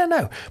 I don't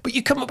know. But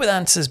you come up with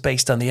answers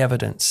based on the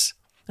evidence.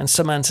 And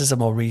some answers are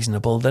more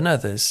reasonable than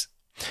others.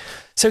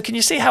 So can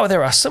you see how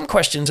there are some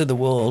questions in the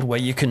world where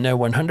you can know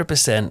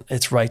 100%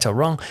 it's right or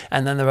wrong?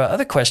 And then there are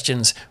other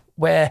questions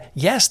where,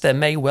 yes, there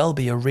may well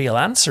be a real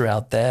answer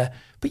out there,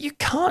 but you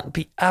can't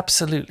be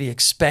absolutely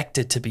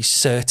expected to be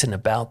certain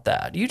about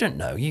that. You don't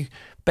know. You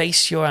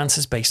base your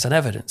answers based on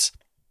evidence.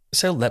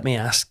 So let me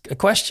ask a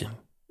question.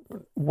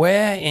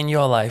 Where in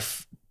your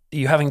life are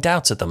you having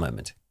doubts at the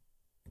moment?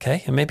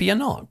 Okay, and maybe you're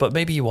not, but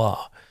maybe you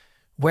are.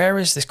 Where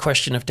is this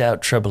question of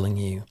doubt troubling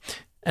you?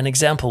 An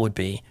example would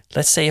be,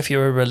 let's say if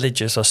you're a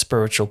religious or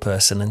spiritual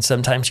person and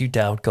sometimes you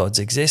doubt God's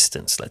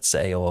existence, let's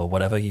say, or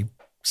whatever you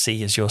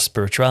see as your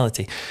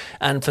spirituality,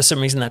 and for some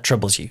reason that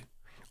troubles you.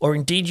 Or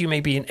indeed you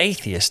may be an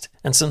atheist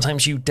and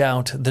sometimes you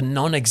doubt the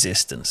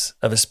non-existence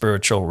of a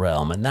spiritual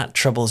realm and that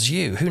troubles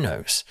you, who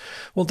knows?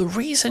 Well, the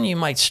reason you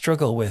might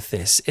struggle with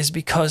this is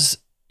because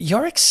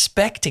you're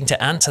expecting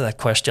to answer that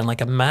question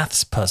like a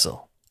maths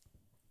puzzle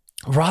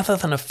rather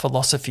than a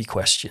philosophy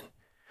question.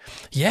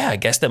 Yeah, I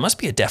guess there must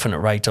be a definite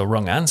right or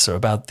wrong answer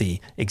about the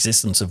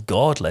existence of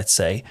God, let's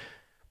say,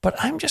 but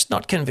I'm just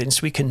not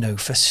convinced we can know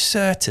for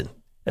certain,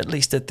 at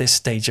least at this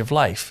stage of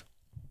life.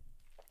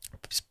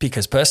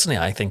 Because personally,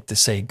 I think to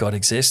say God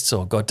exists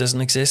or God doesn't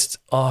exist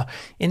are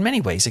in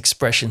many ways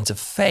expressions of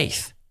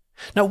faith.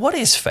 Now, what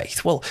is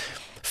faith? Well,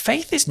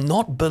 faith is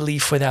not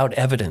belief without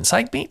evidence.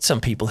 I meet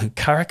some people who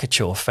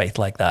caricature faith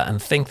like that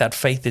and think that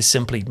faith is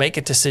simply make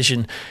a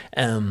decision,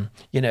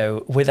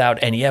 without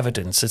any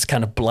evidence. It's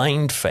kind of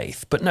blind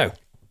faith. But no,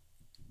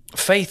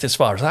 faith, as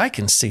far as I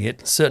can see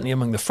it, certainly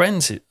among the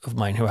friends of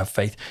mine who have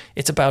faith,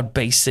 it's about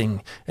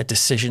basing a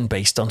decision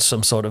based on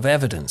some sort of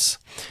evidence.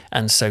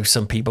 And so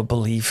some people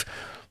believe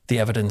the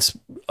evidence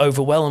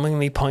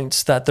overwhelmingly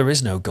points that there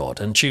is no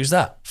God and choose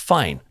that.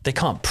 Fine. They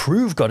can't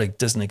prove God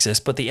doesn't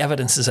exist, but the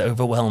evidence is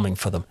overwhelming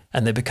for them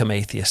and they become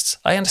atheists.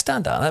 I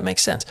understand that. That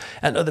makes sense.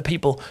 And other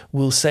people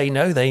will say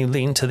no, they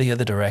lean to the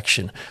other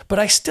direction. But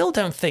I still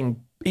don't think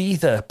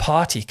either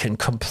party can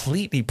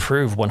completely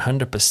prove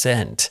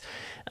 100%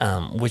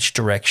 which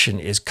direction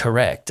is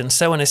correct. And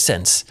so in a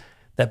sense,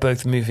 they're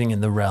both moving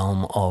in the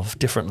realm of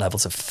different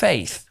levels of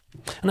faith.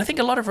 And I think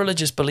a lot of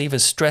religious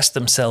believers stress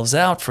themselves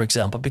out, for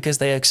example, because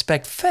they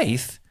expect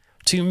faith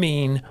to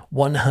mean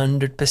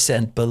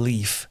 100%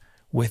 belief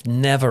with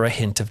never a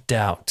hint of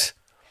doubt.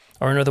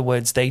 Or in other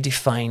words, they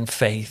define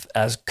faith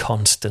as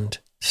constant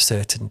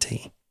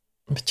certainty.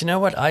 But you know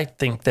what? I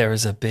think there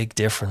is a big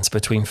difference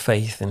between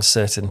faith and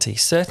certainty.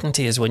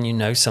 Certainty is when you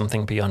know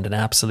something beyond an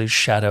absolute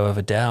shadow of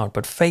a doubt.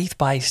 But faith,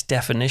 by its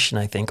definition,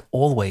 I think,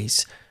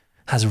 always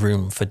has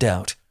room for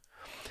doubt.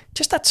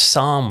 Just that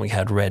psalm we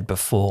had read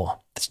before,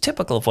 it's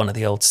typical of one of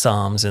the old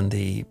psalms in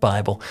the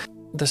Bible.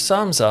 The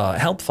Psalms are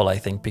helpful, I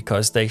think,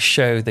 because they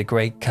show the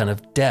great kind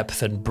of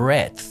depth and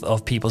breadth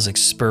of people's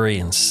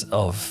experience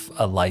of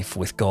a life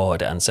with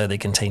God. And so they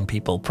contain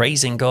people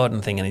praising God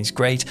and thinking he's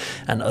great,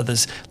 and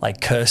others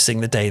like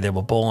cursing the day they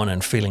were born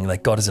and feeling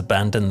like God has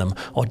abandoned them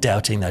or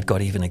doubting that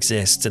God even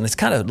exists. And it's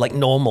kind of like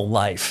normal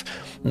life.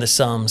 And the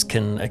Psalms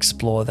can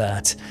explore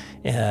that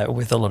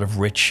with a lot of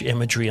rich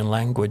imagery and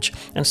language.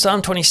 And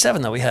Psalm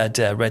 27 that we had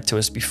read to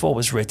us before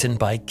was written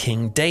by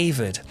King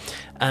David.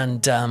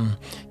 And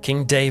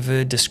King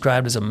David,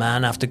 described as a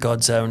man after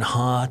God's own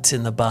heart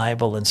in the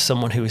Bible and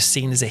someone who is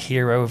seen as a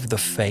hero of the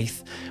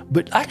faith.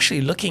 But actually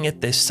looking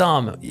at this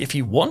psalm, if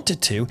you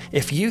wanted to,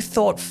 if you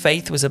thought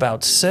faith was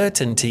about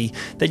certainty,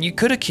 then you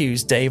could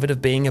accuse David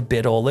of being a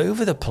bit all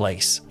over the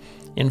place.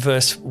 In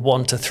verse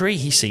 1-3,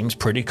 he seems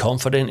pretty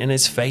confident in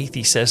his faith.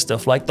 He says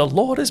stuff like, "The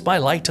Lord is my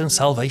light and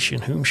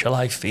salvation, whom shall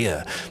I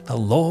fear? The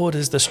Lord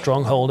is the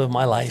stronghold of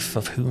my life,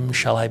 of whom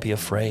shall I be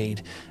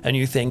afraid?" And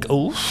you think,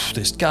 oh,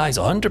 this guy's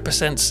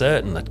 100%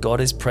 certain that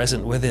God is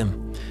present with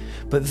him.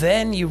 But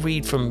then you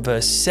read from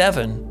verse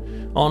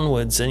 7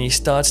 onwards and he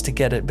starts to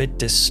get a bit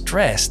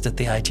distressed at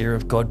the idea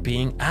of God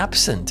being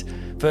absent.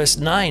 Verse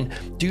 9,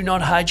 "Do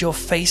not hide your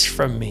face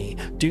from me.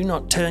 Do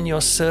not turn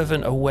your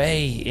servant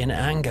away in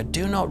anger.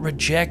 Do not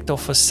reject or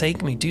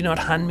forsake me. Do not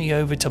hand me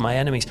over to my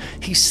enemies."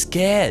 He's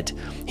scared.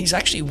 He's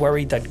actually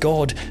worried that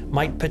God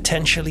might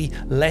potentially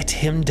let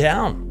him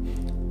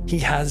down. He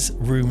has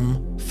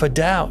room for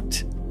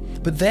doubt.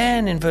 But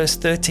then in verse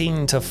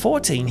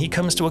 13-14, he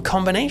comes to a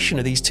combination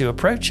of these two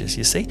approaches,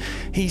 you see.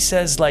 He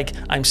says,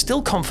 "I'm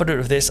still confident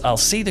of this. I'll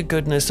see the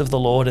goodness of the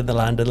Lord in the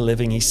land of the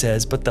living," he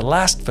says. But the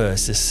last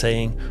verse is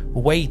saying,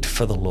 "Wait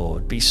for the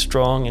Lord. Be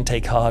strong and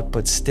take heart,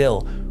 but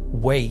still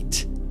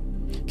wait."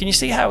 Can you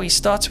see how he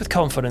starts with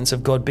confidence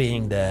of God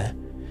being there?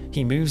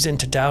 He moves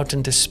into doubt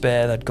and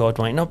despair that God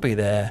might not be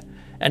there.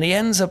 And he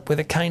ends up with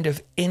a kind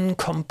of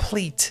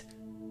incomplete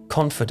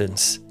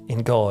confidence in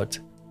God,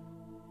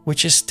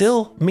 which is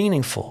still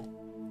meaningful,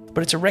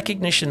 but it's a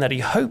recognition that he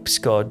hopes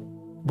God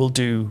will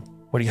do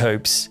what he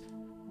hopes,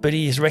 but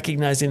he is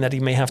recognizing that he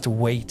may have to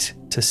wait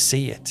to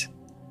see it,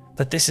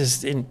 that this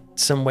is in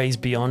some ways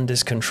beyond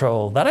his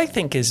control. That, I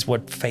think, is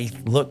what faith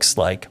looks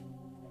like.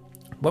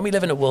 When we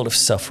live in a world of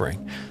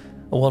suffering,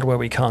 a world where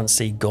we can't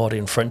see God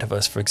in front of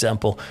us, for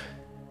example,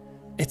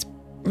 it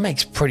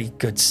makes pretty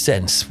good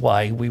sense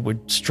why we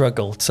would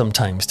struggle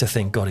sometimes to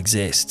think God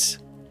exists.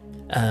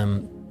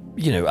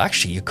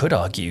 Actually, you could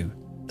argue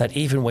that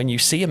even when you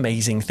see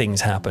amazing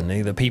things happen,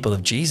 the people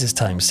of Jesus'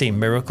 time see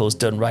miracles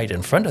done right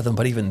in front of them,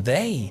 but even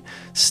they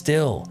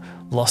still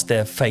lost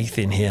their faith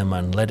in him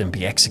and let him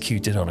be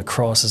executed on a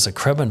cross as a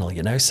criminal,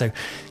 So,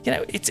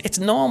 it's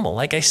normal,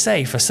 like I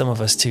say, for some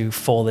of us to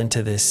fall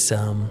into this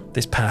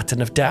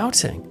pattern of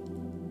doubting.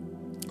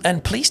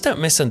 And please don't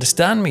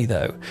misunderstand me,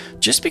 though.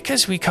 Just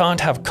because we can't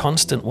have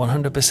constant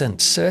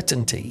 100%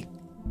 certainty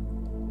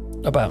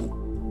about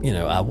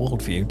our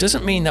worldview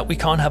doesn't mean that we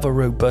can't have a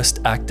robust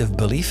active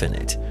belief in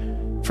it.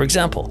 For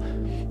example,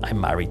 I'm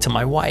married to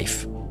my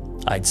wife.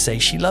 I'd say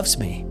she loves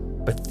me,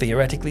 but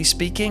theoretically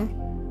speaking,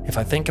 if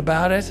I think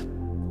about it,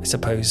 I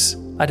suppose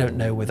I don't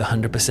know with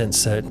 100%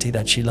 certainty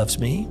that she loves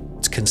me.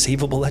 It's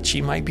conceivable that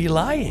she might be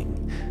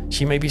lying.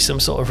 She may be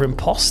some sort of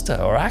imposter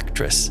or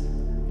actress.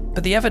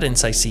 But the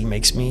evidence I see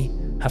makes me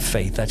have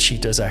faith that she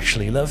does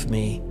actually love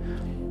me.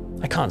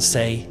 I can't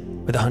say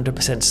with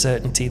 100%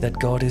 certainty that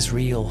God is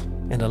real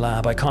in a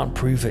lab. I can't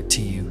prove it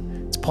to you.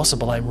 It's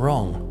possible I'm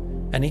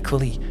wrong. And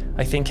equally,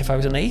 I think if I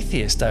was an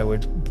atheist, I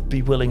would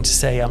be willing to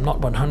say I'm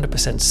not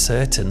 100%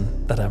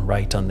 certain that I'm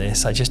right on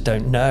this. I just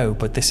don't know,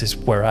 but this is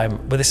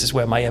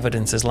where my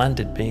evidence has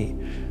landed me.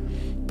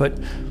 But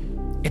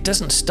it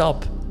doesn't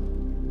stop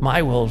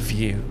my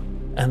worldview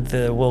and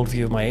the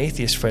worldview of my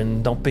atheist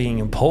friend not being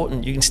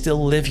important. You can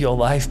still live your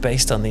life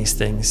based on these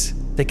things.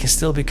 They can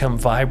still become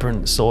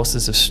vibrant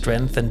sources of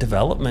strength and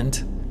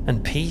development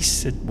and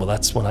peace. Well,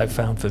 that's what I've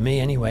found for me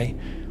anyway.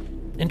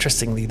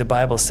 Interestingly, the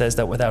Bible says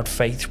that without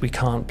faith we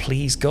can't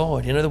please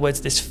God. In other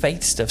words, this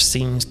faith stuff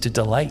seems to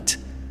delight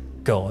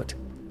God.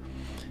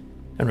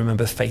 And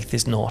remember, faith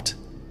is not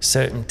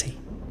certainty.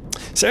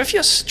 So if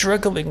you're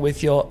struggling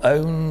with your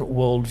own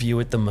worldview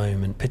at the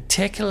moment,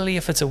 particularly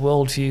if it's a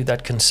worldview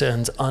that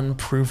concerns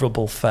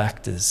unprovable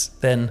factors,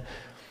 then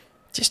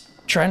just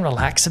try and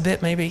relax a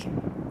bit maybe.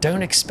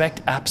 Don't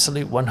expect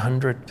absolute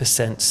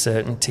 100%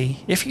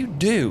 certainty. If you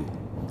do,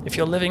 if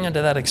you're living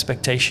under that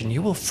expectation,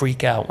 you will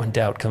freak out when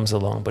doubt comes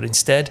along. But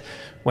instead,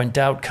 when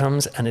doubt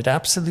comes, and it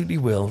absolutely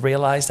will,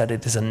 realize that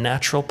it is a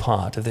natural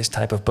part of this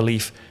type of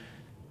belief.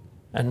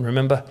 And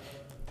remember,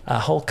 our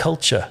whole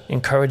culture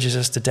encourages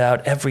us to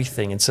doubt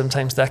everything, and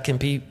sometimes that can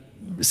be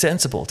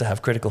sensible to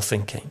have critical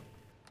thinking.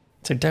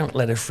 So don't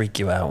let it freak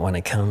you out when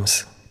it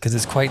comes, because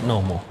it's quite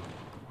normal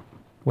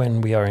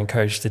when we are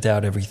encouraged to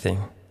doubt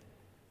everything,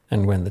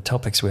 and when the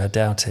topics we are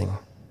doubting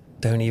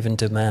don't even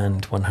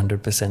demand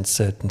 100%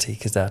 certainty,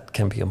 because that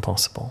can be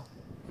impossible.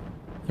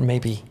 And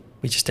maybe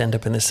we just end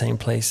up in the same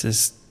place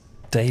as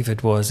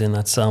David was in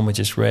that psalm we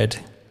just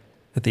read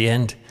at the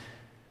end,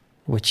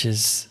 which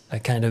is a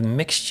kind of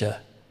mixture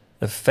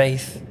of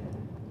faith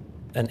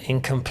and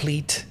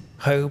incomplete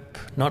hope,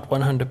 not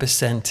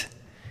 100%.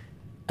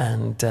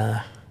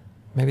 And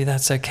maybe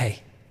that's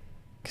okay,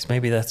 because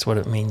maybe that's what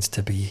it means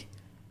to be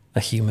a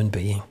human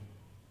being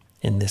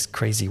in this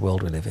crazy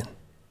world we live in.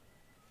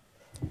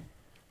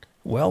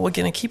 Well, we're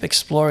going to keep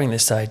exploring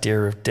this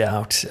idea of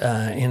doubt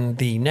in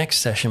the next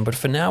session, but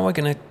for now we're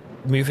going to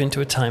move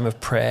into a time of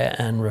prayer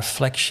and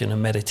reflection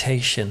and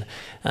meditation,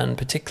 and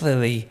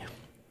particularly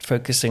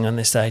focusing on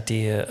this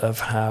idea of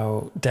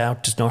how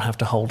doubt does not have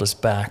to hold us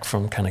back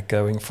from kind of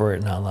going for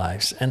it in our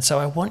lives. And so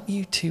I want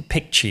you to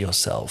picture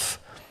yourself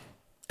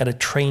at a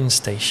train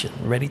station,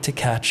 ready to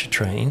catch a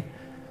train.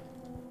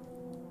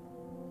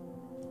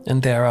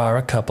 And there are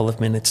a couple of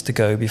minutes to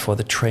go before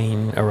the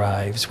train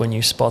arrives when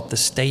you spot the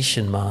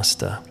station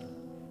master.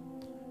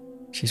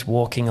 She's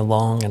walking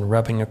along and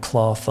rubbing a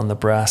cloth on the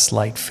brass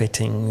light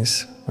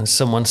fittings when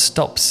someone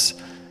stops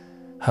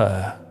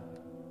her.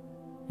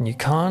 And you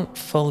can't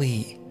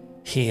fully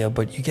hear,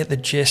 but you get the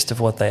gist of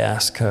what they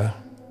ask her.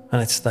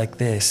 And it's like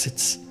this.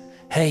 It's,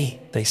 "Hey,"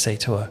 they say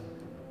to her,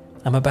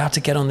 "I'm about to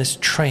get on this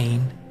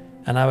train,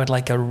 and I would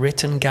like a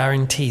written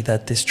guarantee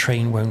that this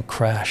train won't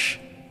crash."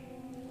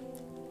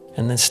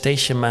 And the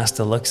station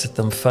master looks at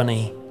them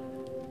funny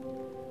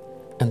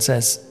and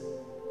says,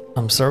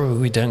 "I'm sorry,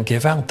 we don't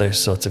give out those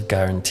sorts of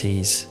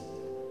guarantees."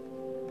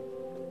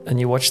 And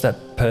you watch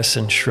that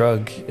person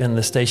shrug, and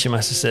the station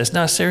master says,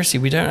 "No, seriously,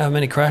 we don't have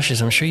many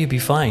crashes. I'm sure you'll be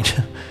fine."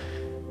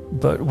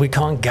 But we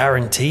can't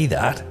guarantee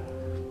that.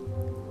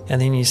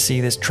 And then you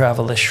see this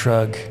traveler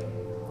shrug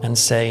and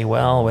say,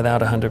 "Well,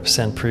 without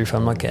 100% proof,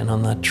 I'm not getting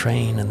on that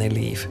train," and they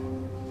leave.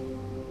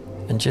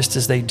 And just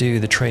as they do,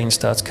 the train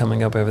starts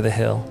coming up over the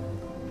hill.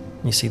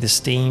 You see the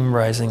steam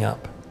rising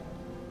up.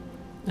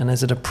 And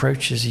as it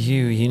approaches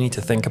you, you need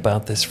to think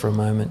about this for a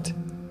moment.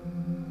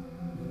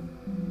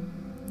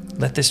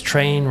 Let this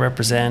train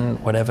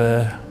represent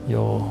whatever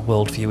your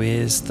worldview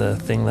is, the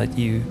thing that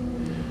you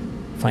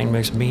find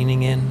most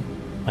meaning in.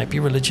 Might be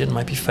religion,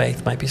 might be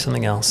faith, might be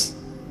something else.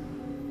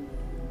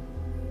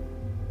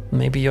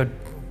 Maybe you're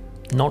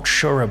not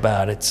sure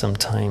about it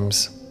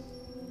sometimes.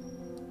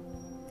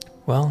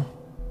 Well,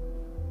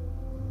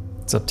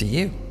 it's up to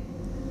you.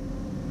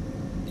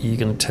 Are you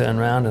going to turn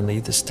around and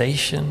leave the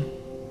station?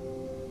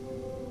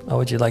 Or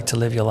would you like to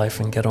live your life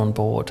and get on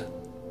board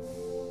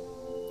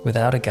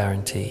without a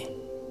guarantee?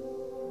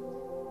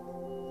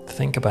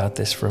 Think about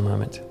this for a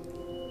moment.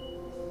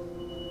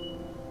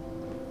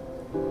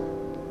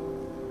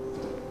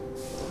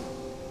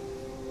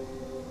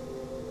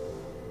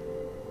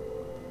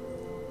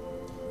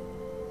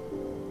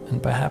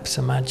 And perhaps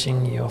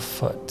imagine your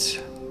foot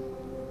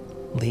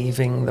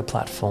leaving the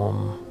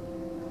platform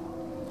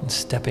and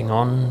stepping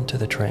onto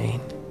the train.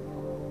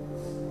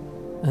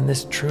 And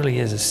this truly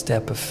is a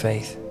step of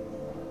faith.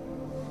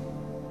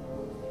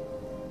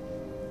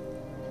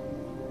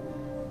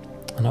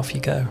 And off you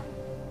go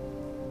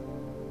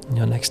on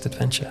your next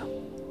adventure.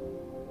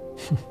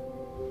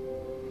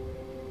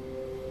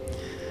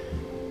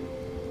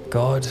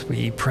 God,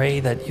 we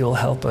pray that you'll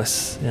help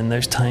us in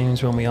those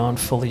times when we aren't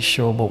fully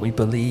sure what we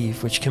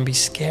believe, which can be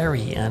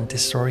scary and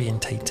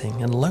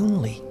disorientating and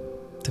lonely,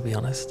 to be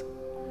honest.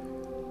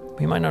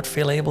 We might not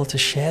feel able to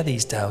share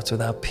these doubts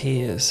with our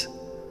peers,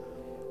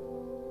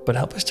 but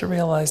help us to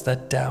realize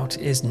that doubt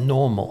is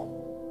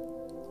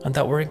normal and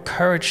that we're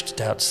encouraged to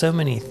doubt so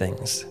many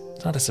things.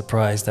 It's not a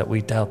surprise that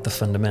we doubt the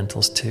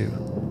fundamentals too.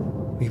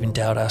 We even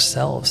doubt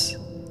ourselves.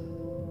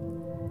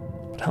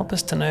 But help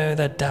us to know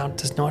that doubt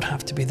does not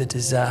have to be the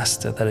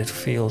disaster that it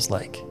feels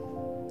like.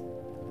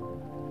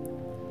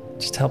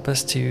 Just help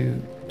us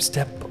to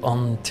step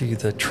onto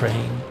the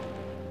train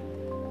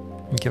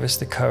and give us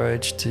the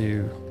courage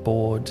to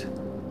board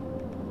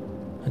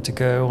and to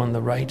go on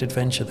the right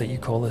adventure that you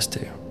call us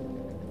to.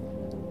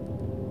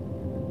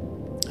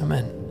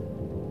 Amen.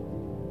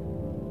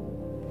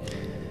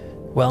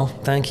 Well,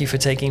 thank you for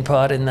taking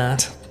part in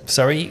that.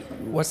 Sorry,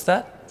 what's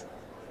that?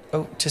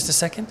 Oh, just a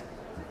second.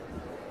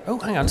 Oh,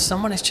 hang on,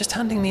 someone is just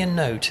handing me a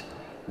note.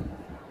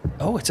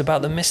 Oh, it's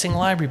about the missing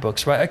library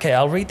books, right? Okay,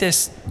 I'll read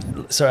this.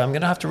 Sorry, I'm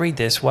going to have to read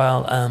this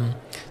while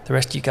the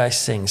rest of you guys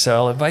sing. So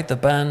I'll invite the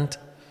band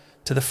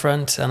to the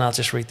front and I'll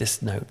just read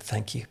this note.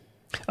 Thank you.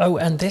 Oh,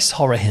 and this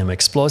horror hymn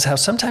explores how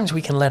sometimes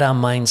we can let our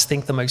minds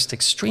think the most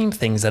extreme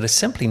things that are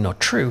simply not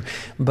true,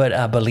 but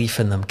our belief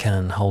in them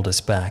can hold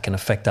us back and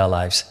affect our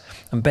lives.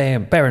 And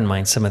bear in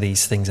mind, some of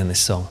these things in this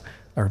song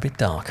are a bit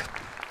dark.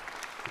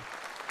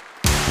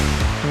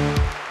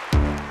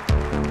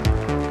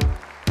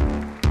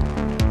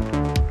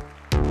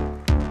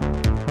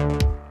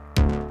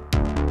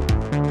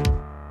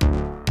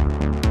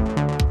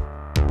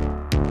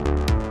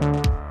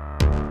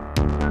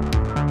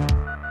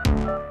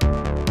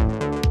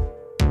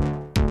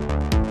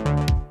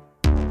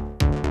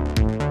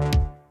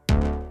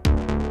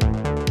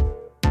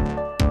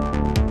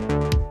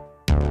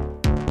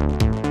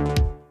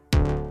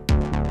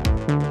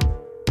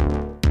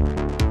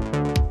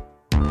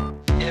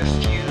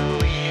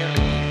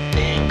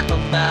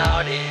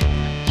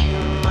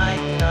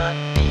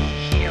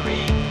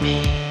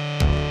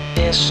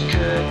 This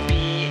could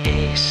be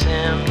a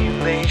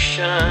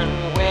simulation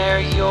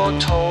where you're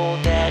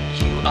told that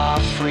you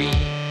are free.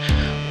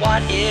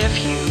 What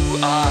if you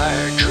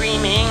are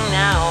dreaming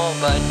now,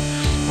 but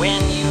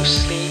when you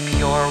sleep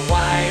you're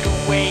wide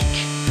awake?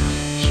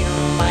 You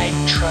might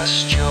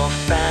trust your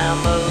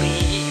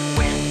family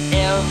when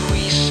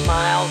every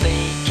smile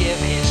they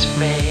give is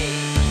fake.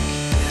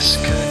 This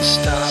could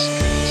stop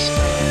me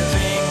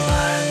living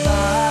my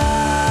life.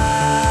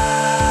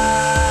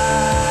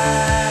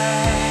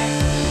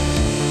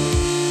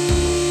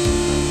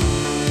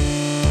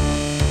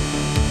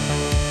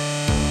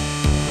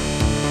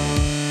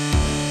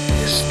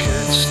 This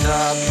could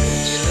stop me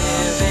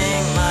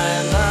living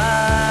my life.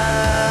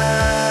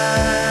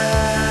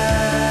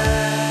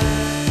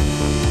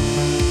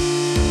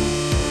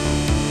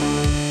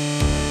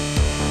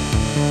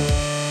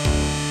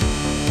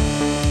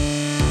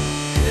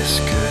 This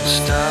could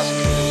stop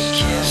me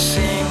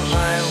kissing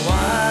my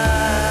wife.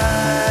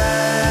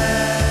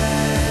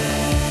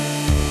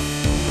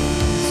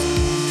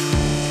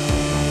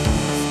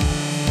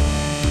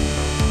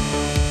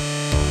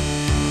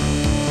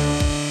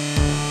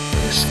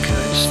 This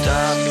could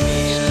stop me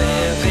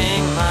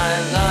living my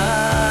life.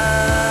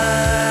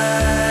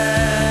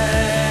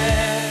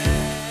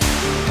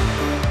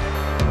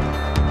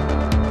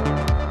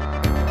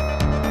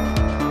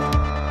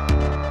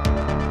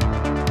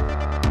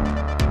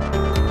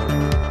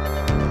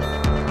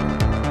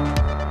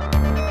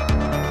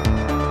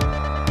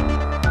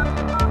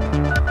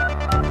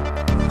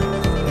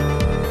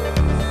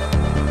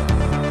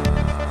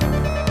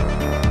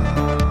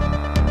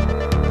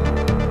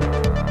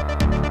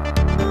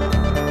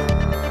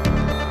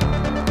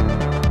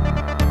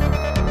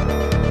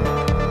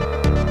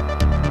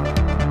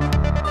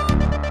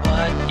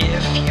 What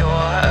if you're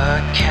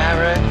a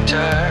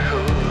character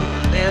who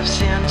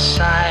lives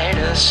inside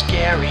a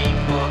scary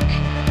book?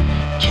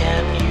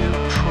 Can you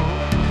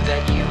prove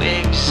that you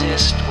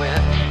exist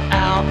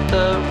without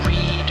the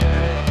reader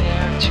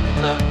there to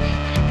look?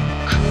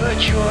 Could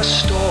your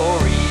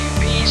story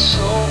be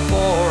so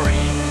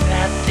boring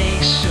that they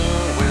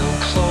soon will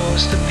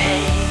close the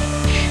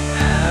page?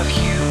 Have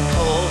you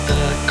pulled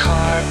the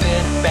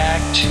carpet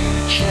back to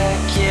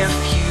check if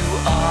you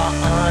are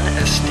on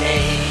a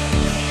stage?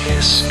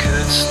 This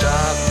could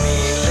stop me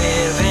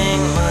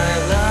living my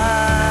life.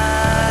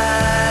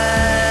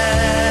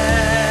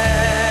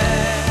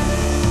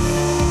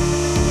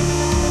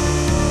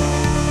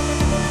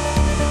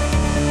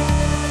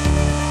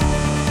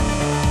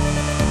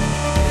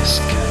 This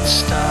could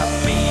stop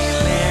me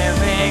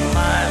living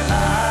my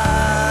life.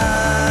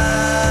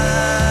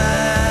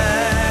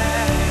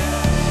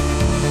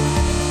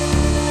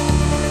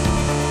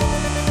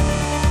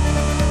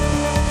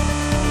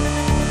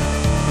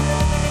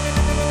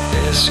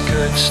 This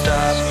could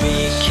stop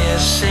me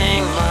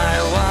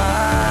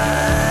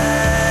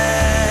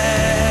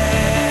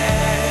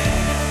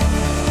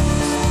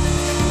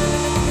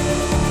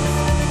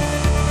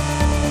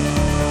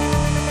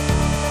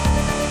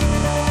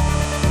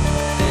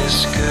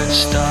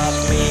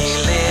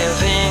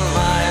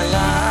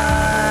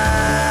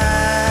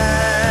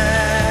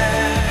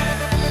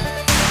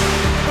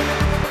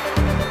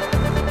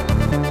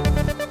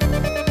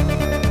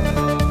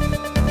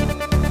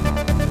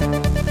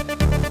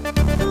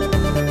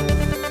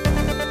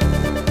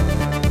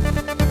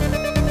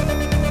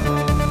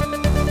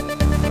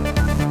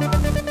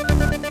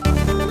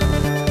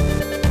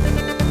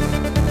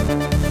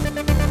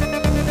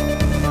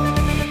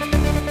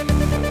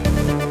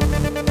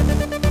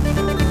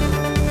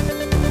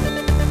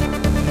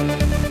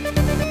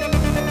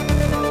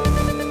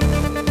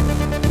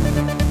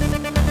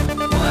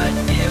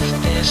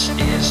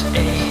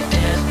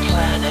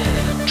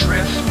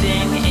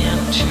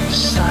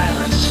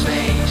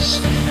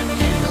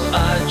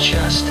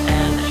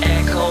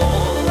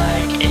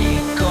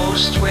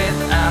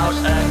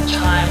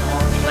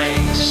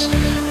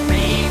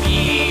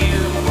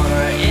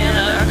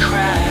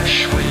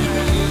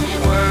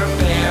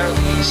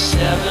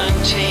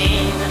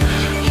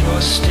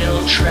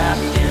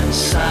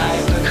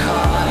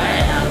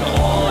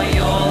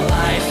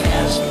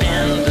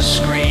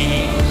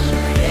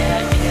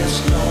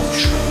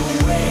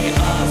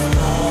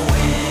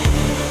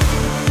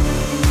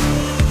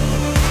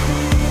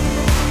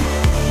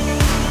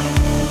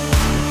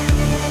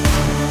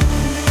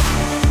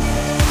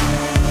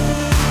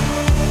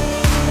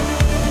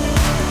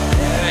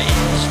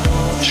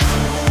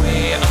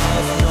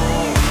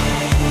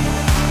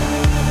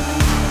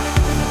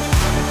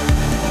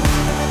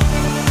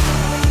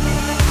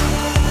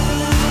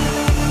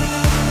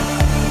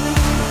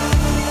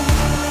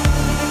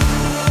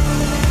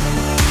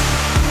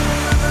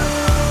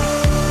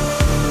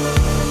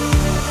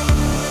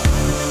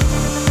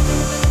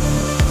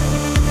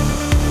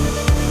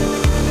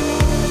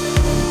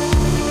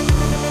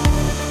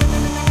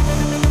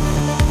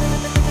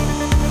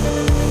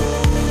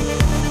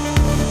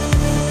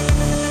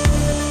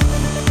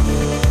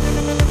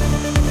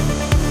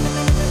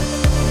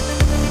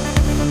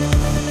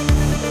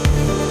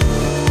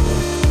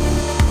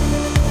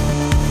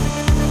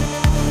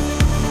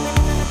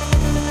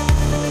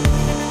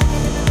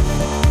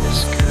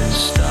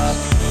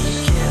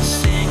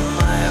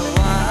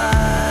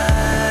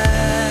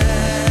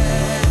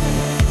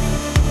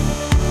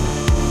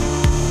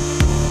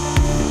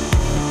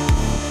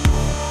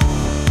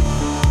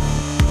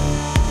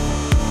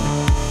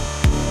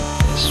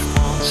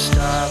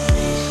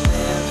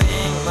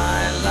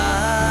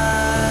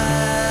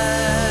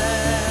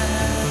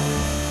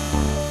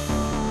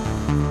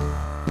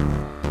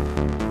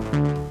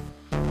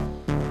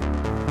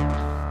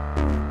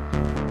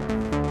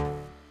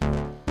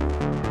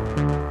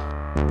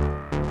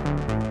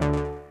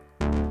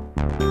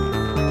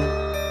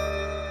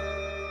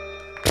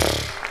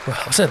Well,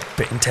 it was a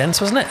bit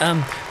intense, wasn't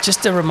it?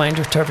 Just a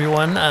reminder to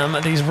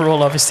everyone, these were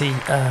all obviously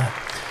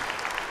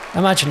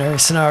imaginary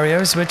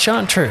scenarios which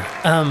aren't true,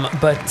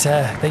 but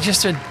they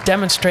just are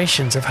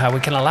demonstrations of how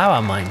we can allow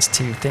our minds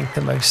to think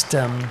the most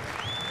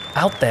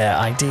out there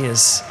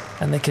ideas,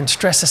 and they can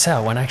stress us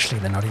out when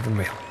actually they're not even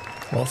real.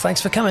 Well, thanks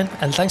for coming,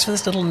 and thanks for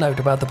this little note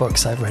about the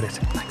books. I've read it.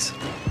 Thanks.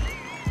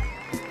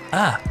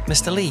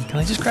 Mr. Lee, can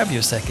I just grab you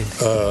a second?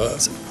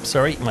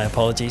 Sorry, my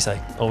apologies.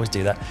 I always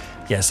do that.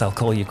 Yes, I'll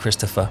call you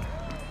Christopher.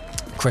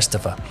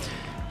 Christopher,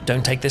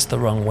 don't take this the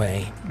wrong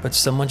way, but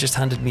someone just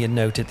handed me a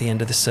note at the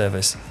end of the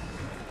service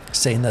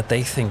saying that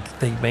they think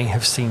they may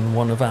have seen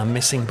one of our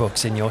missing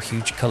books in your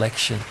huge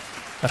collection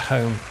at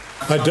home.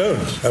 I don't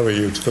have a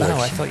huge collection.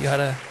 Oh, I thought you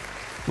had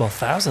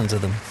thousands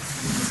of them.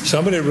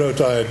 Somebody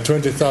wrote I had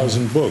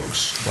 20,000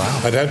 books.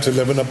 Wow. I'd have to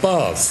live in a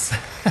bath.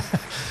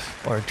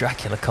 Or a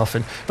Dracula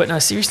coffin. But no,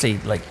 seriously,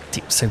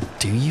 so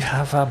do you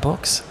have our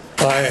books?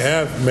 I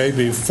have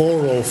maybe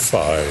 4 or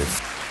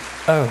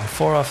 5. Oh,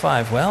 4 or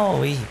 5. Well,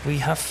 we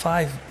have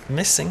 5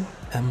 missing.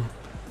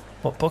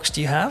 What books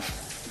do you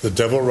have? The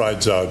Devil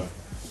Rides Out,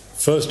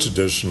 first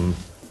edition,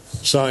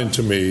 signed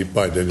to me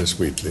by Dennis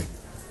Wheatley.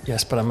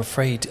 Yes, but I'm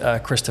afraid,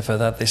 Christopher,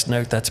 that this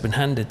note that's been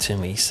handed to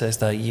me says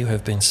that you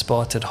have been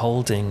spotted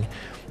holding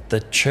the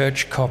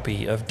church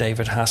copy of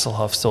David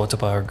Hasselhoff's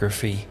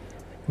autobiography,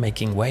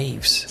 Making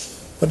Waves.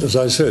 But as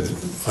I said,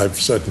 I've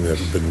certainly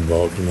never been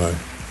involved, and I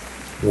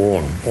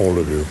warn all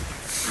of you,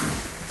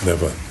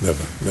 never,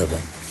 never, never.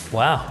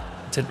 Wow,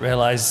 didn't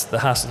realize the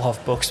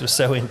Hasselhoff books were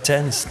so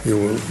intense. You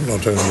will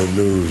not only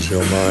lose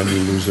your mind, you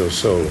lose your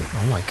soul.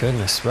 Oh my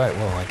goodness, right,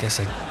 well, I guess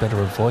I better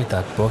avoid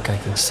that book. I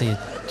can see it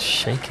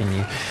shaking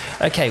you.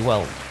 Okay,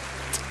 well,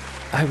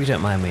 I hope you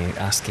don't mind me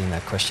asking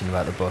that question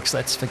about the books.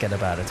 Let's forget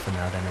about it for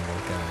now, then, and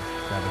we'll go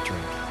and grab a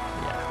drink.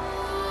 Yeah.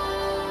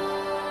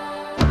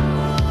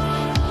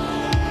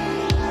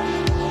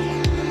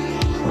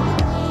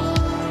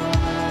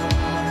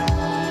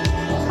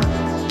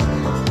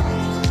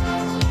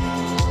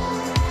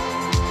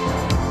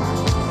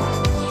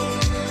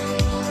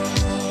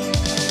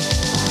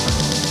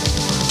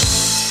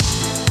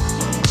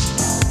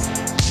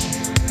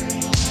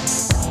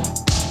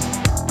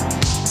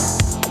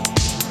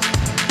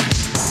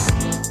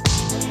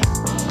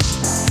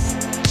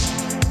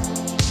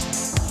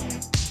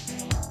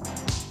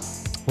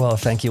 Well,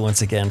 thank you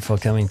once again for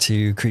coming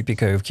to Creepy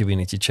Cove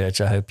Community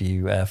Church. I hope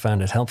you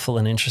found it helpful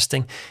and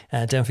interesting.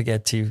 Don't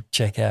forget to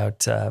check out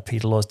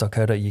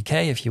peterlaws.co.uk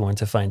if you want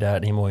to find out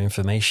any more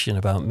information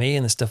about me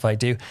and the stuff I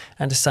do,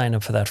 and to sign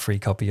up for that free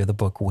copy of the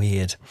book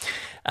Weird.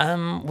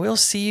 We'll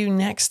see you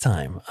next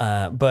time.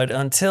 But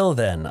until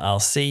then,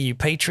 I'll see you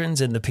patrons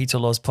in the Peter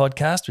Laws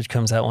podcast, which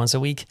comes out once a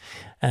week.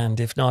 And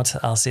if not,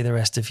 I'll see the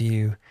rest of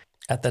you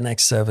at the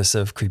next service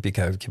of Creepy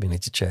Cove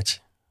Community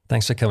Church.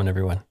 Thanks for coming,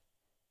 everyone.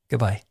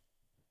 Goodbye.